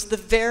 He was the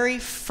very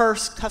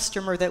first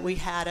customer that we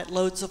had at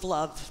Loads of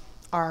Love,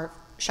 our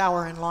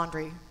shower and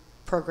laundry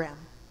program.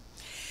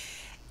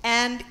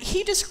 And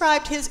he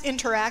described his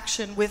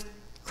interaction with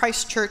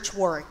Christ Church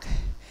Warwick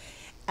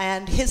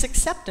and his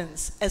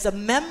acceptance as a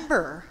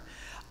member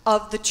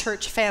of the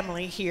church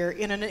family here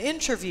in an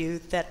interview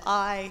that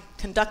I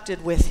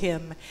conducted with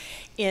him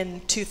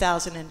in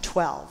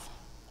 2012.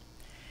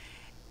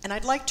 And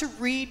I'd like to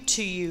read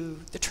to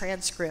you the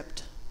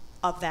transcript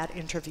of that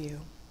interview.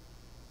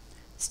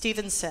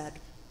 Stephen said,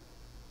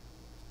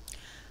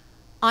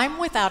 I'm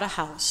without a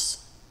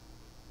house,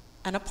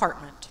 an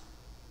apartment.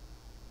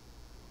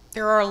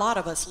 There are a lot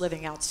of us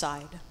living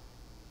outside.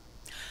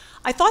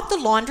 I thought the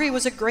laundry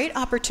was a great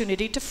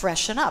opportunity to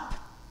freshen up,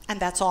 and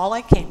that's all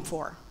I came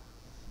for.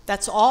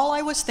 That's all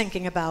I was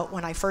thinking about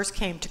when I first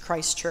came to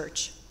Christ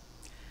Church.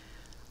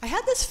 I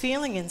had this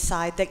feeling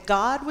inside that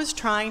God was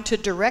trying to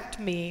direct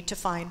me to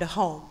find a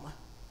home.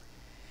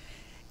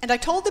 And I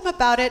told him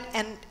about it,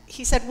 and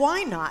he said,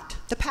 why not?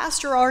 The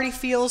pastor already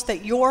feels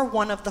that you're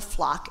one of the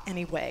flock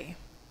anyway.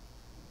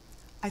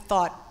 I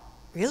thought,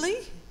 really?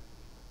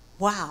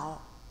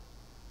 Wow.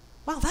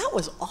 Wow, that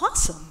was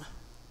awesome.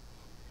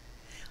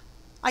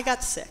 I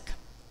got sick.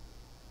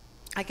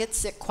 I get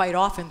sick quite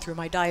often through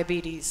my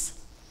diabetes.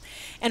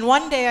 And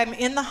one day I'm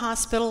in the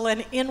hospital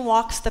and in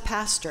walks the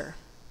pastor.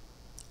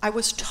 I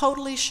was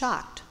totally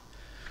shocked.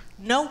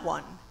 No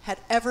one had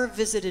ever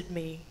visited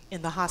me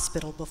in the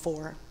hospital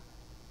before.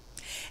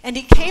 And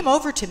he came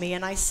over to me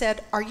and I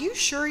said, are you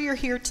sure you're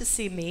here to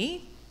see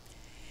me?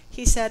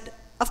 He said,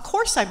 of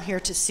course I'm here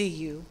to see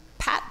you.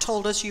 Pat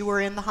told us you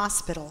were in the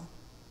hospital.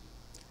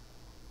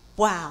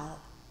 Wow,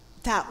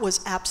 that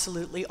was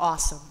absolutely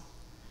awesome.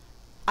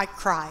 I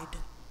cried.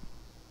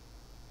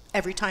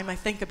 Every time I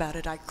think about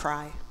it, I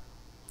cry,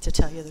 to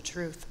tell you the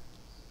truth.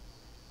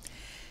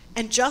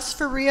 And just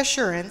for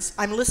reassurance,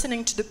 I'm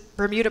listening to the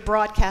Bermuda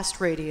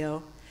Broadcast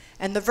Radio,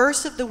 and the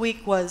verse of the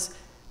week was,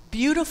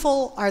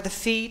 beautiful are the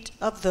feet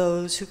of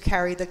those who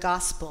carry the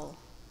gospel.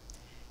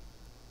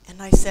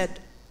 And I said,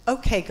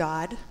 okay,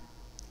 God,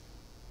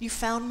 you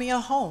found me a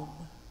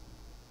home.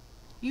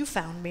 You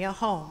found me a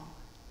home.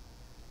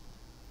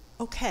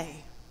 Okay.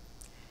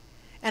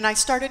 And I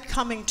started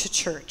coming to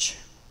church,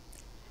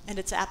 and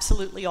it's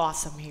absolutely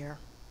awesome here.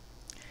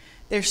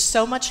 There's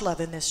so much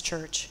love in this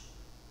church.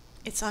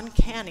 It's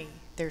uncanny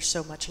there's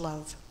so much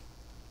love.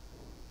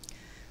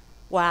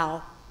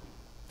 wow,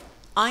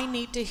 I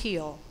need to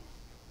heal.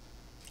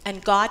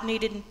 And God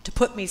needed to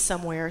put me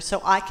somewhere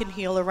so I can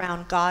heal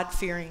around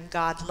God-fearing,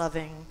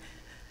 God-loving,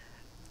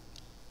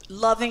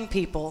 loving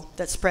people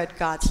that spread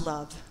God's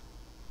love.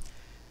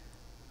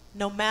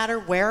 No matter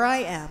where I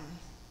am,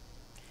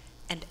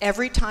 and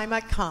every time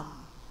I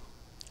come,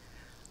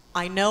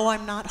 I know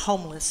I'm not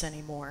homeless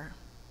anymore,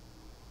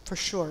 for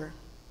sure.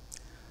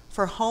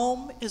 For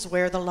home is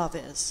where the love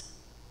is,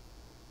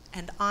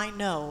 and I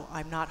know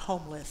I'm not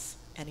homeless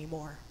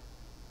anymore.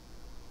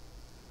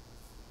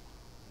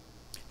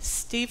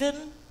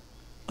 Stephen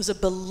was a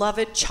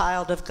beloved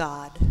child of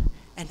God,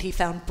 and he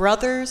found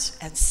brothers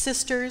and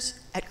sisters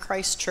at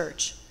Christ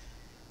Church,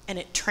 and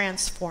it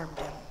transformed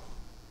him.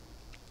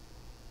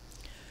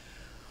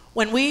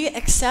 When we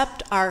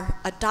accept our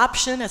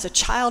adoption as a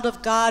child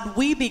of God,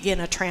 we begin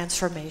a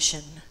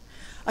transformation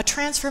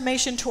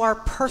to our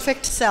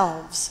perfect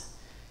selves.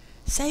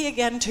 Say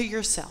again to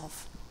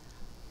yourself,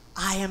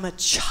 I am a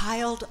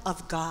child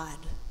of God.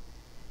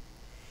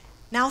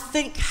 Now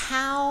think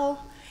how,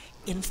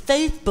 in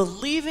faith,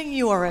 believing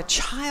you are a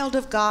child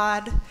of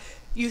God,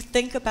 you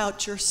think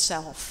about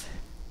yourself.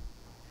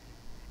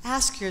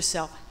 Ask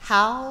yourself,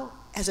 how,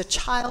 as a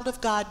child of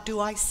God,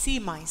 do I see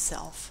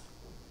myself?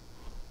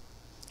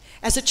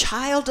 As a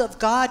child of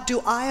God,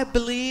 do I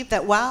believe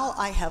that while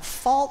I have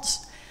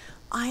faults,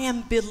 I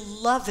am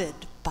beloved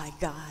by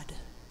God?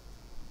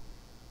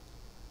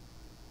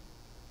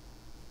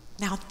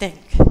 Now think,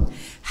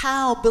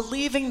 how,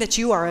 believing that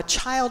you are a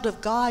child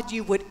of God,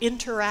 you would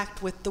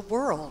interact with the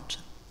world.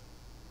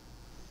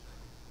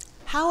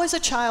 How, as a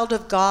child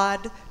of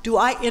God, do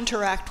I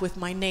interact with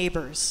my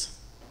neighbors,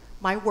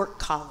 my work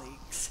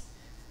colleagues,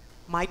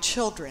 my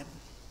children,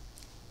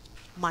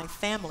 my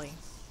family?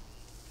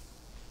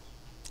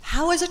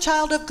 How, as a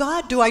child of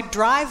God, do I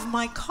drive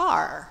my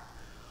car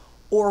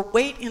or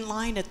wait in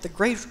line at the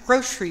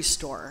grocery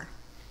store?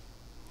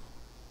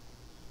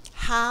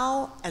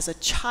 How, as a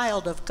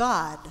child of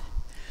God,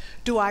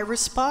 do I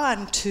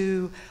respond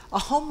to a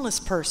homeless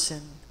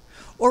person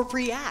or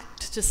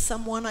react to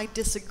someone I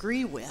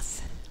disagree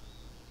with?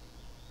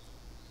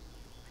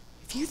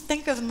 If you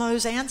think of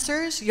those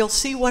answers, you'll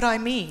see what I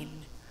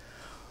mean.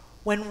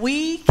 When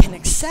we can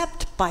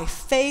accept by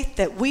faith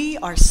that we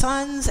are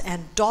sons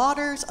and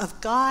daughters of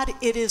God,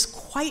 it is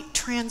quite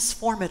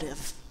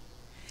transformative.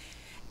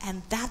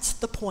 And that's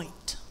the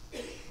point.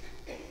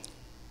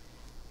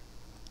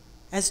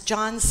 As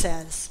John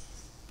says,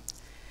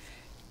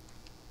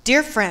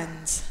 dear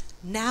friends,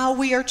 now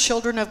we are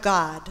children of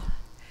God,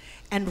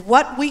 and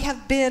what we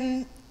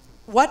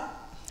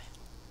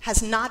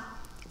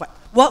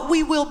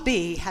will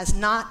be has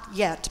not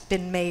yet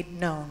been made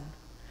known.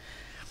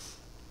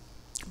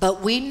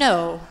 But we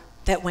know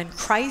that when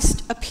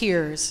Christ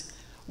appears,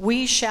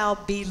 we shall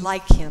be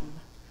like him,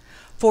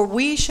 for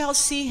we shall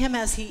see him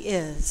as he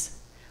is.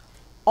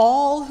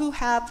 All who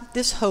have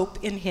this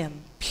hope in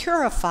him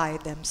purify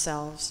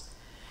themselves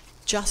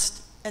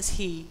just as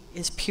he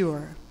is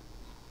pure.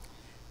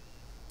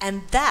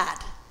 And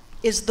that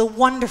is the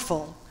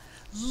wonderful,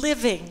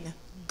 living,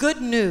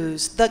 good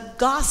news, the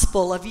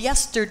gospel of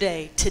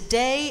yesterday,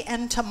 today,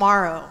 and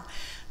tomorrow.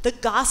 The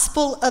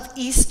gospel of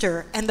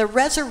Easter and the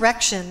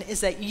resurrection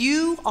is that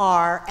you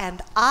are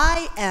and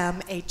I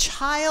am a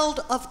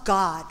child of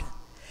God.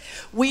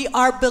 We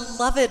are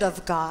beloved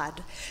of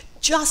God,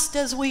 just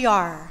as we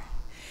are.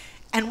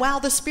 And while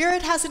the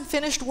Spirit hasn't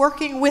finished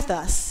working with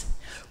us,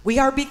 we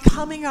are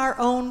becoming our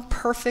own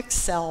perfect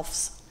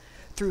selves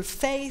through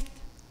faith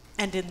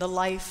and in the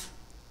life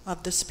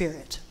of the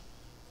Spirit.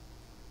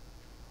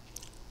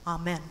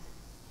 Amen.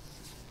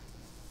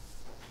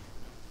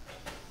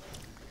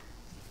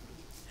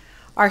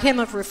 Our hymn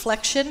of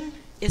reflection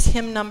is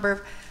hymn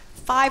number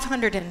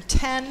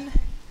 510.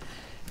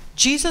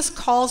 Jesus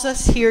calls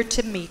us here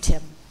to meet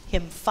him.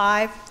 Hymn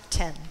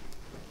 510.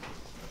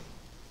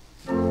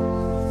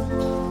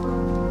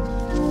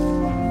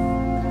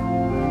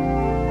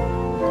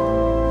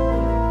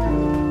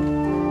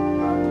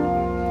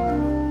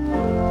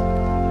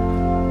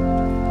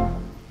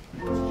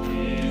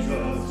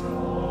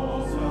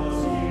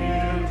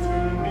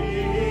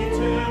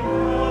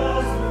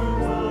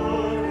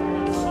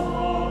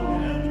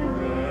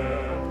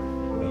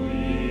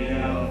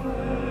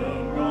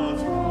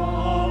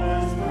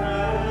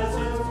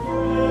 Presence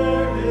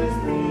where his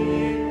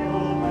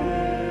people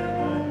live.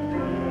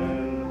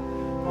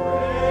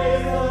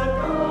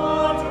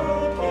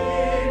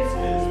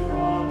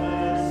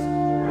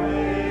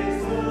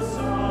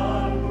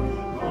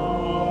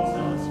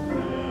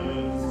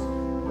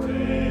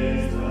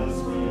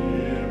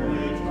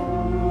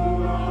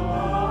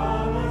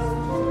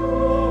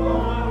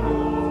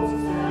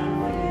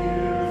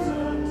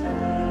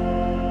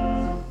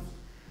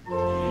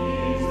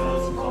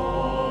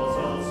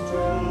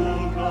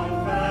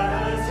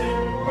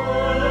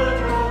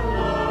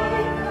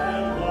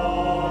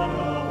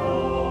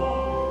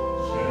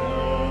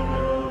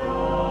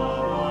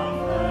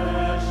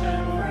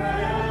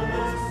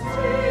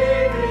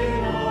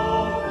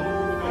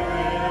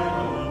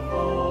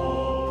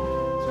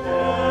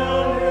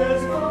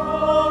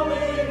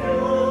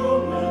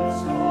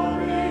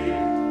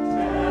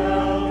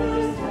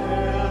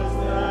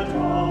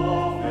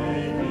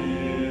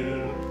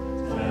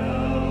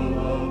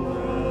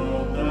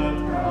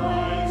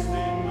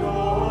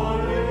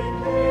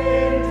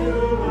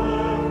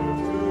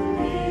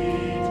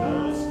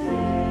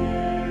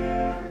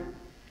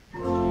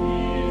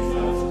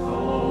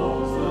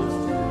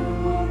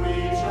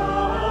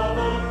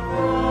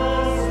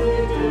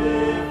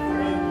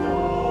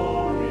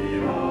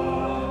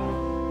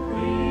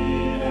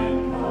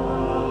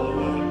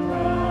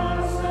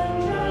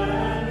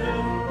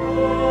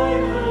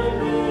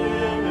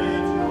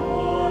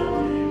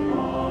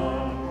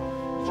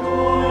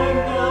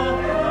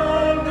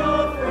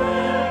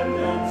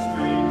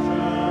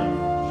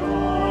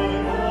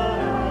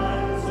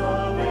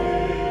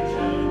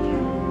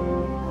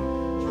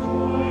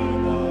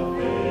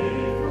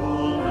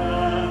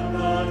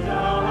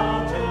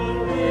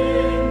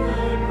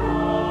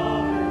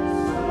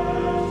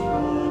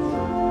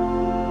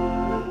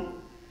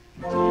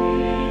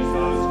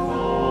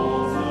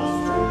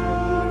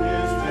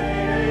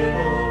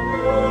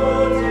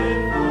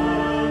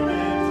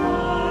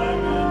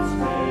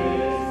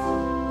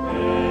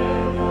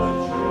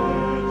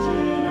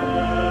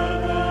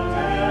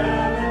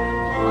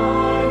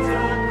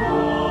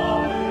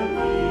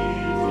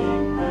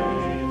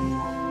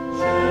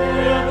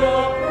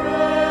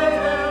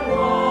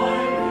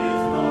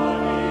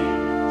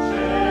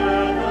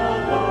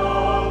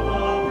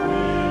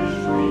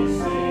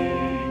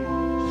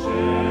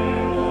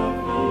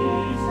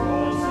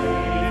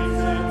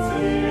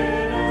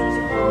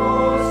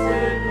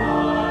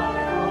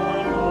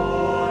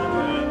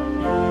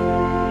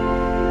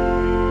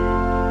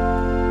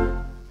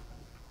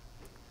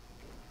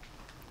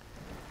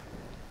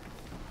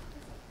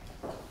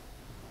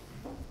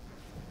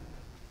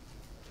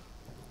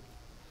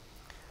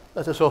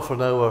 Let us offer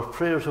now our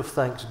prayers of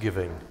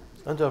thanksgiving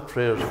and our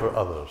prayers for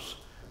others.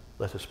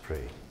 Let us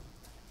pray.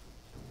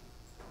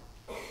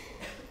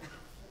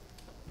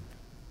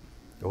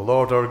 O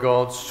Lord our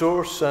God,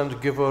 source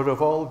and giver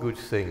of all good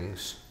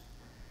things,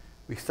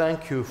 we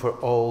thank you for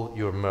all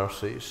your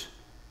mercies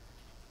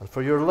and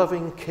for your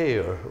loving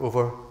care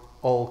over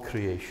all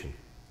creation.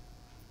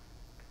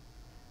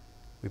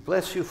 We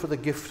bless you for the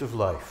gift of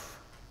life,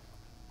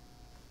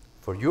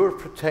 for your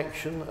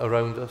protection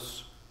around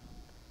us,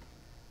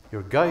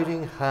 your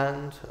guiding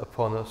hand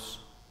upon us,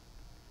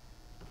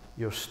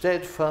 your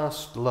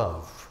steadfast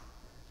love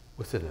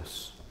within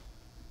us.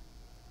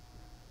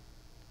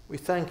 We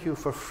thank you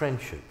for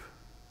friendship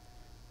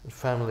and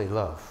family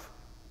love,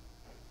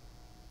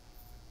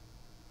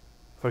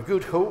 for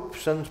good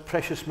hopes and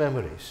precious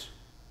memories,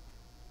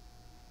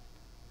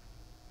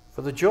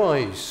 for the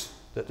joys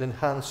that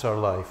enhance our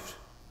life,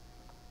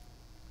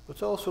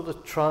 but also the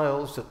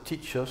trials that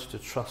teach us to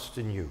trust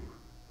in you.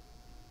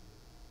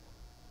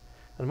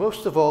 And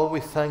most of all, we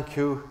thank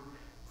you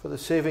for the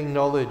saving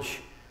knowledge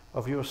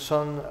of your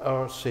Son,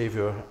 our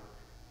Saviour,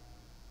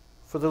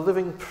 for the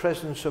living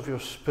presence of your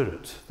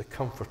Spirit, the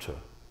Comforter,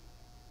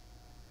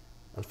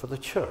 and for the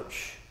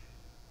Church,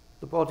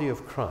 the body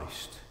of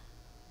Christ,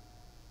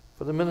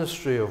 for the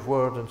ministry of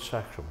word and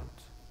sacrament,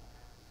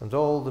 and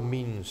all the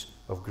means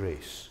of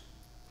grace.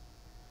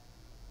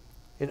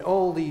 In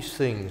all these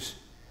things,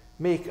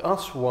 make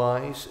us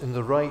wise in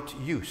the right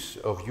use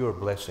of your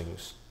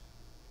blessings,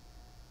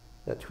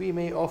 that we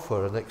may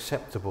offer an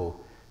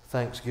acceptable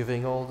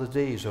thanksgiving all the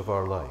days of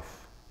our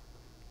life.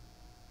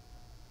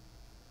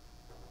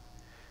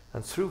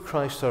 And through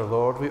Christ our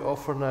Lord, we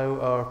offer now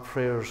our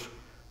prayers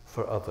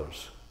for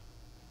others.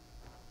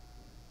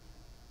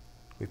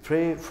 We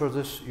pray for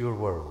this your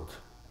world,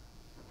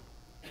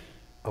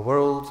 a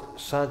world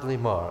sadly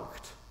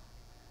marked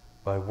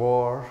by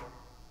war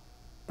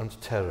and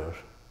terror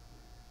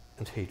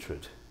and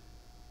hatred.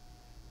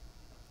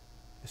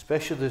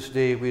 Especially this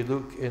day, we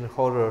look in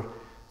horror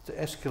at the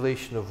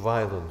escalation of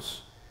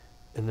violence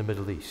in the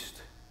Middle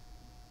East,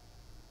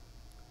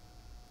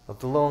 of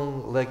the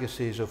long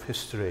legacies of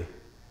history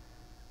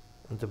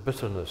and the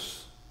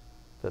bitterness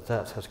that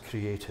that has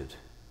created.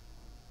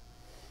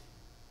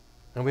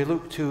 And we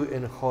look too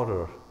in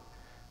horror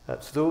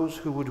at those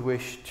who would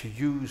wish to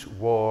use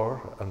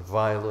war and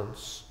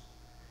violence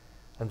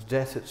and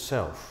death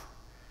itself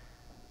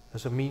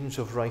as a means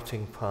of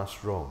righting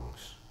past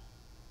wrongs.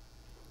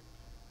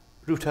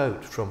 Root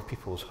out from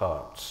people's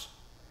hearts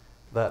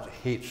that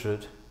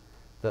hatred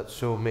that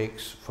so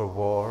makes for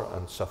war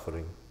and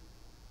suffering.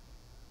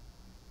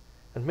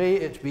 And may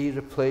it be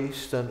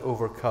replaced and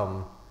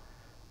overcome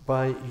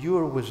by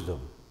your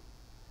wisdom,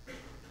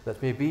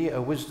 that may be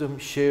a wisdom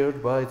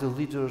shared by the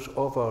leaders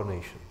of our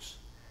nations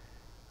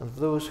and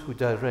those who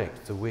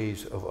direct the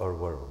ways of our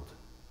world.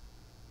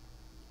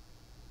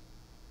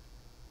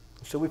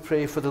 So we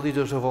pray for the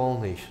leaders of all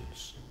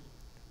nations,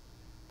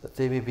 that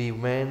they may be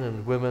men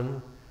and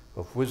women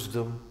of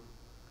wisdom,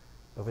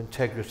 of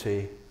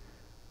integrity,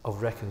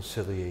 of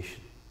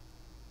reconciliation,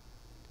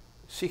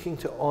 seeking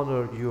to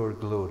honor your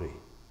glory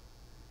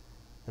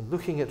and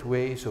looking at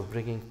ways of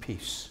bringing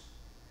peace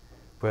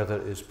where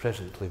there is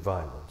presently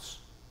violence.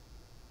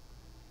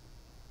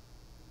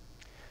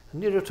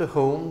 And nearer to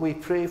home, we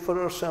pray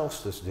for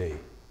ourselves this day,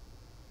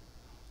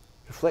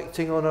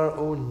 reflecting on our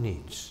own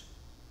needs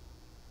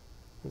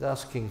and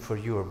asking for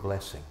your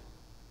blessing.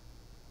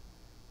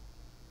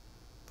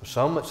 For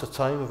some, it's a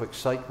time of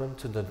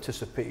excitement and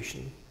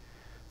anticipation.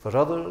 For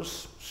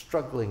others,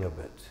 struggling a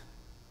bit,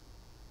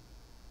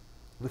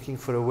 looking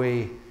for a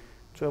way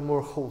to a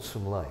more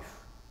wholesome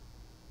life.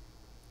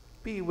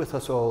 Be with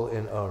us all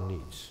in our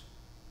needs.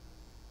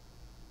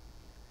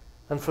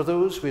 And for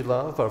those we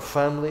love, our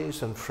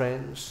families and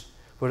friends,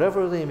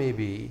 wherever they may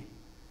be,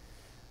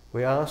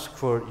 we ask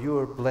for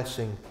your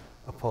blessing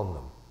upon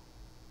them.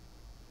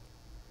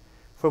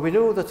 For we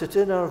know that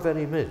in our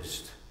very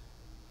midst,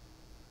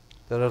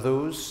 there are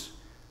those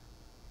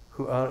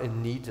who are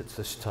in need at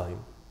this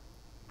time,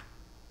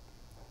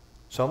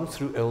 some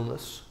through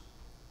illness,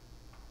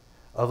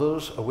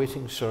 others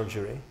awaiting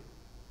surgery,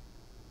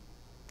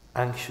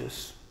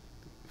 anxious,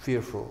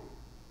 fearful.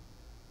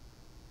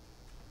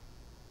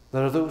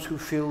 There are those who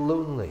feel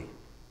lonely,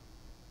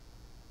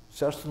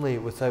 certainly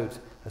without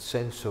a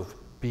sense of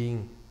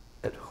being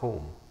at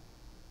home.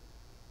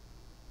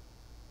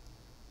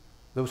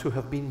 Those who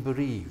have been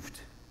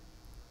bereaved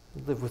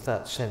and live with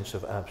that sense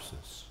of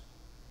absence.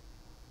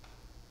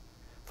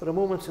 For a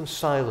moment in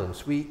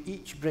silence, we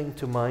each bring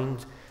to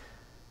mind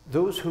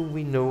those whom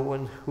we know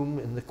and whom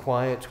in the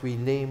quiet we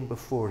name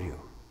before you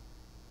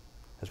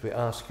as we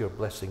ask your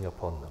blessing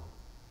upon them.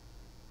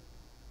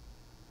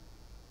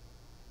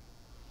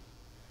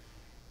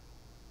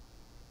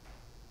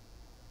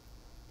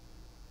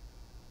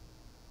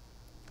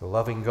 O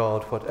loving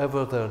God,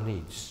 whatever their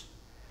needs,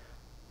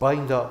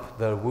 bind up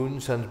their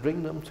wounds and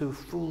bring them to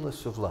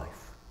fullness of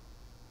life.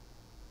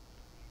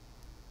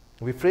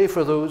 We pray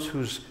for those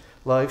whose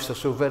lives are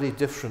so very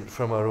different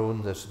from our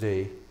own this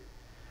day,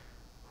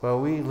 While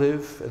we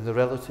live in the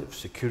relative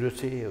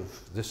security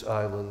of this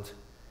island,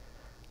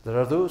 there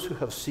are those who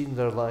have seen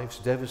their lives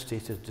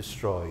devastated,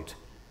 destroyed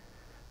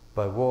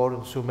by war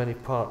in so many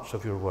parts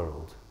of your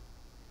world.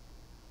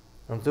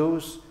 And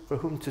those for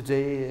whom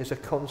today is a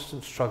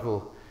constant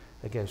struggle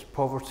against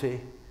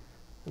poverty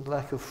and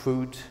lack of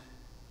food,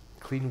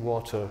 clean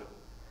water,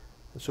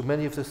 and so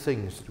many of the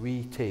things that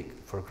we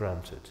take for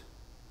granted.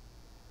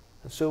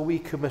 And so we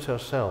commit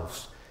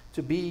ourselves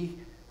to be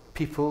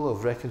people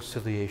of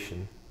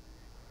reconciliation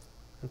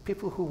and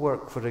people who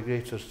work for a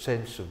greater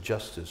sense of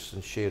justice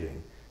and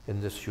sharing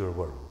in this your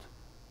world.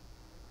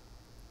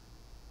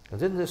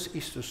 And in this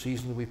Easter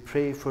season, we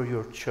pray for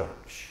your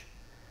church,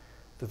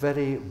 the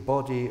very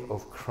body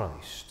of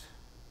Christ.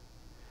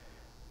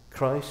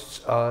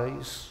 Christ's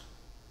eyes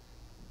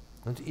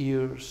and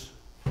ears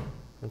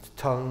and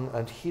tongue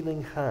and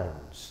healing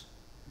hands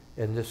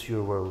in this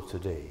your world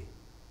today.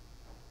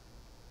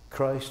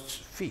 Christ's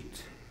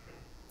feet,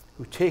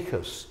 who take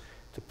us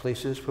to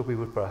places where we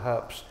would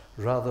perhaps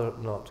rather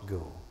not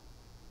go.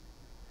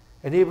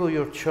 Enable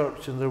your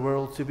church in the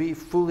world to be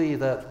fully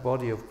that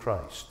body of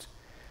Christ,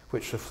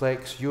 which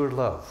reflects your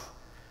love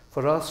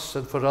for us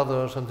and for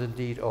others and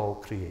indeed all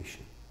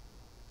creation.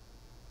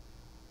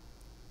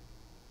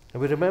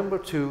 And we remember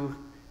too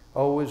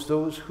always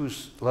those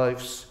whose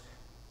lives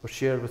were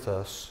shared with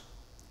us,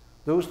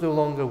 those no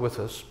longer with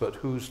us, but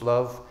whose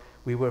love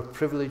we were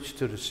privileged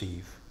to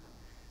receive.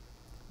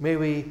 May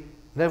we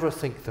never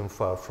think them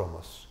far from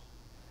us,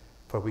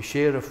 for we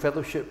share a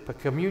fellowship, a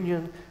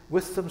communion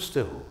with them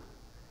still,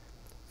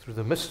 through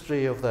the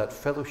mystery of that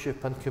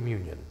fellowship and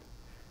communion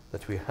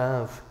that we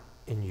have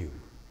in you.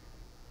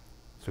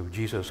 Through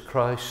Jesus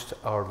Christ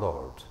our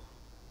Lord.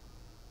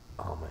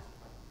 Amen.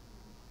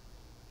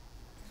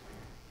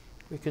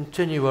 We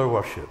continue our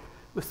worship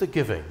with the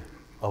giving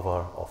of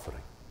our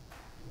offering.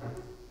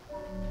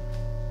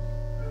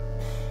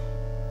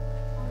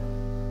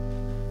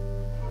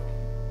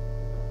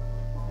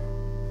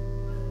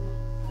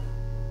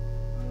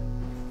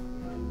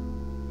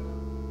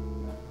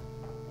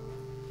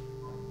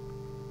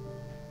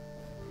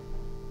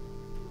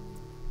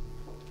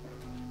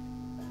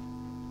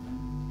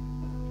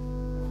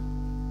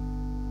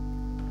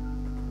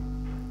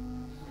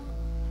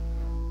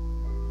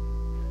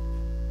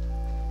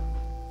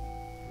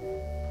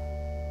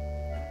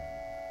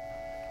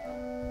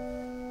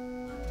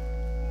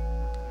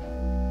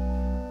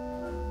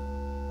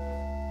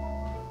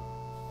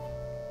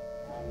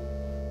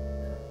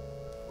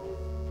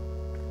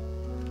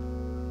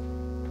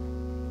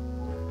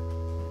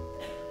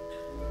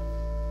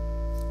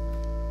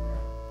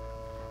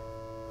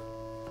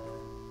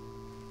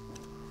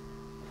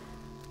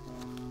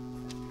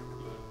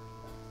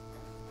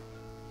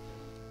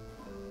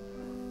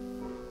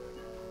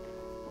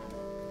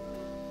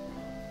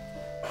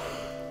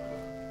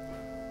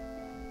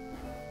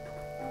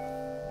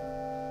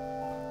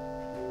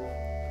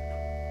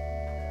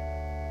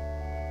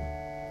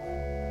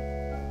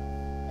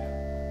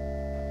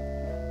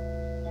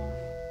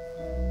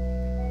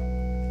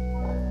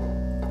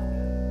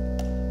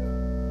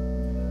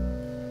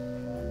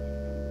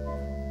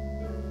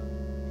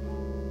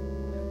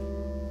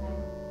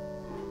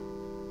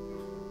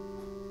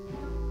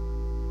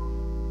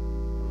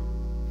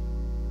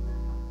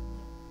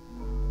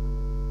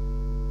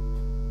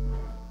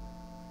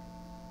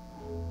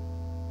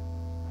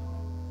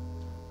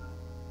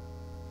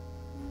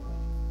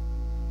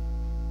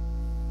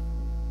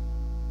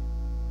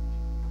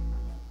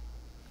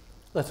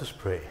 Let us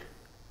pray.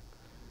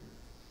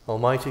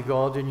 Almighty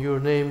God, in your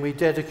name we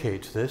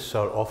dedicate this,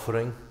 our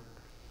offering,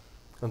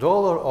 and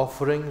all our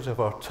offerings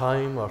of our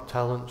time, our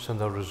talents, and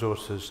our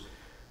resources,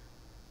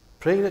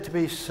 praying that to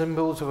be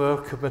symbols of our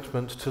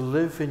commitment to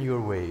live in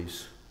your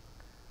ways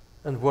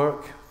and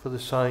work for the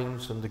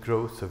signs and the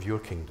growth of your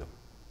kingdom.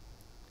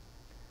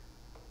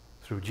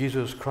 Through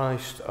Jesus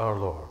Christ our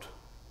Lord,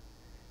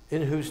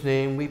 in whose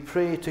name we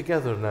pray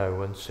together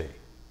now and say,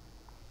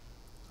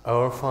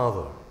 Our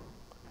Father,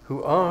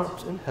 who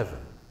art in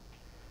heaven,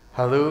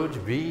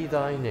 hallowed be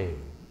thy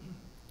name.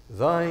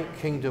 Thy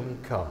kingdom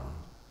come.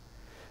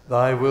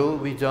 Thy will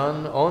be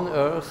done on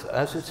earth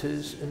as it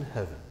is in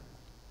heaven.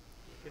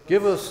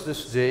 Give us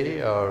this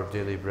day our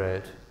daily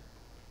bread,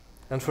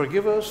 and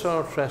forgive us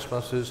our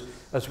trespasses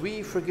as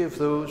we forgive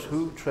those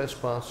who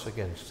trespass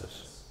against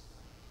us.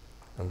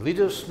 And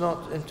lead us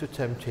not into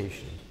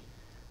temptation,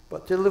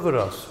 but deliver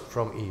us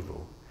from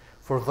evil.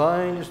 For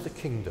thine is the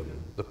kingdom,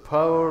 the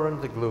power,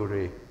 and the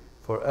glory,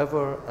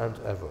 forever and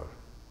ever.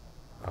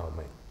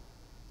 Amen.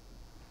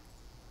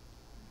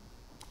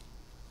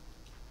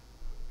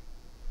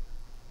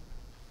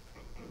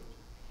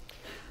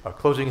 Our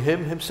closing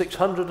hymn, hymn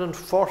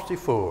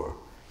 644.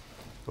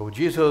 O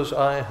Jesus,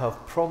 I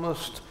have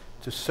promised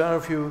to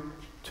serve you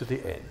to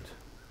the end.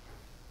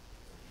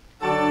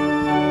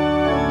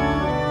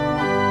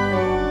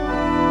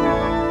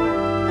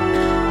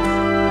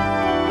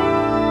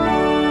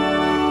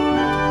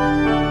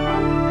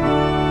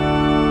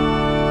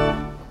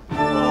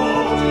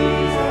 Oh,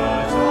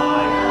 Jesus,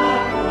 I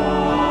have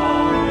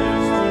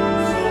promised to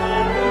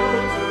serve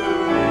you to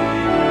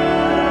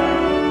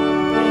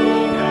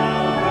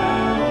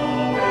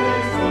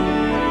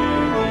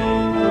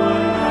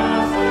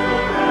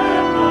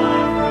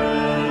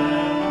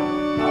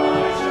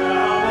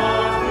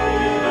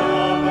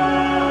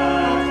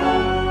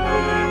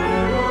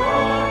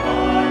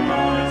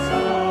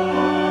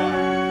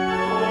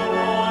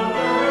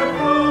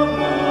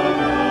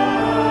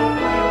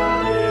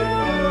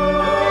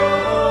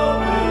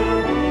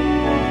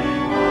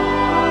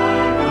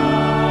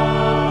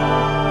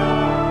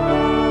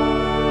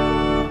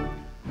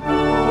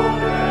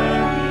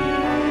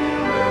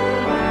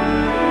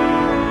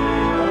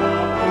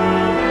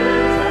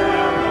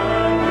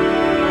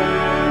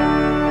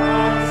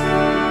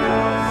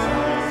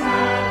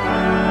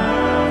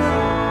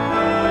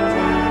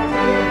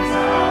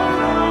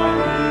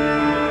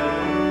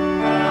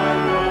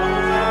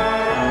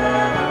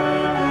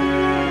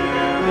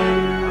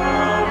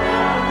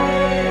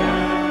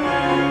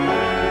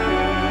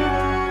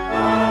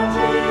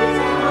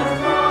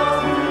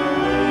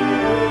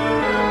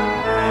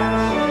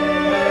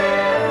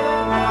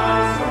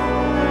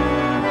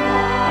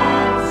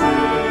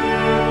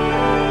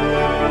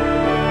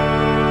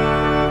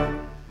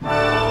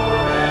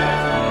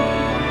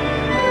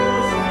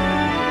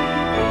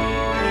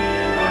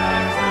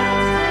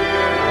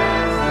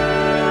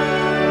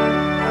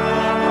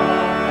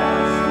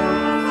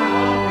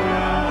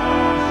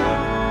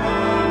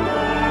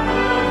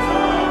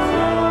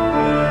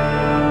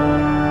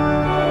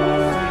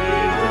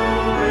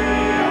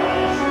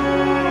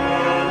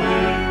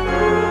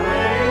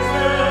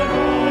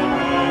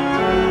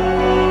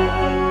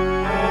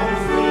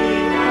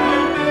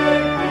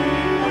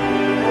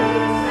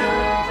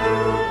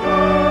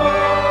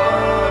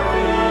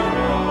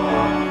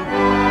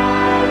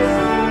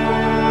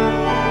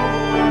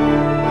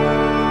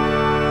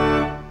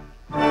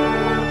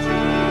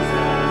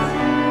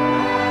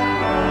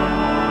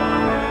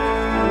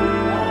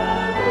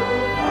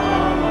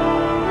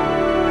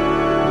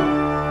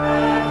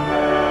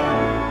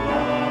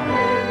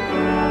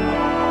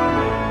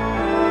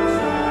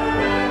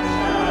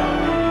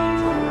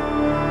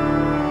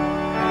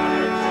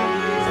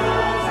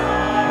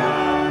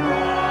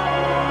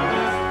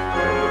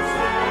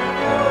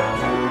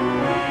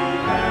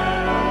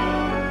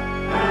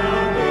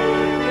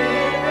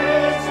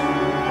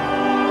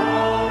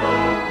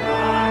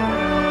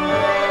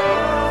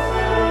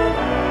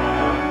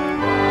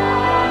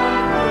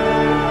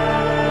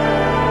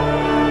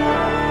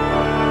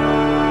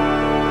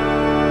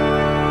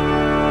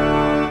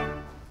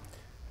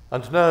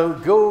And now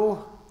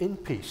go in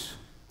peace,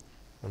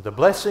 and the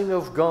blessing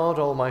of God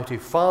Almighty,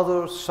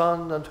 Father,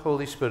 Son, and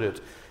Holy Spirit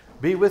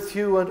be with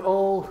you and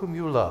all whom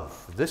you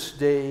love, this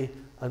day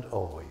and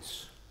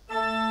always.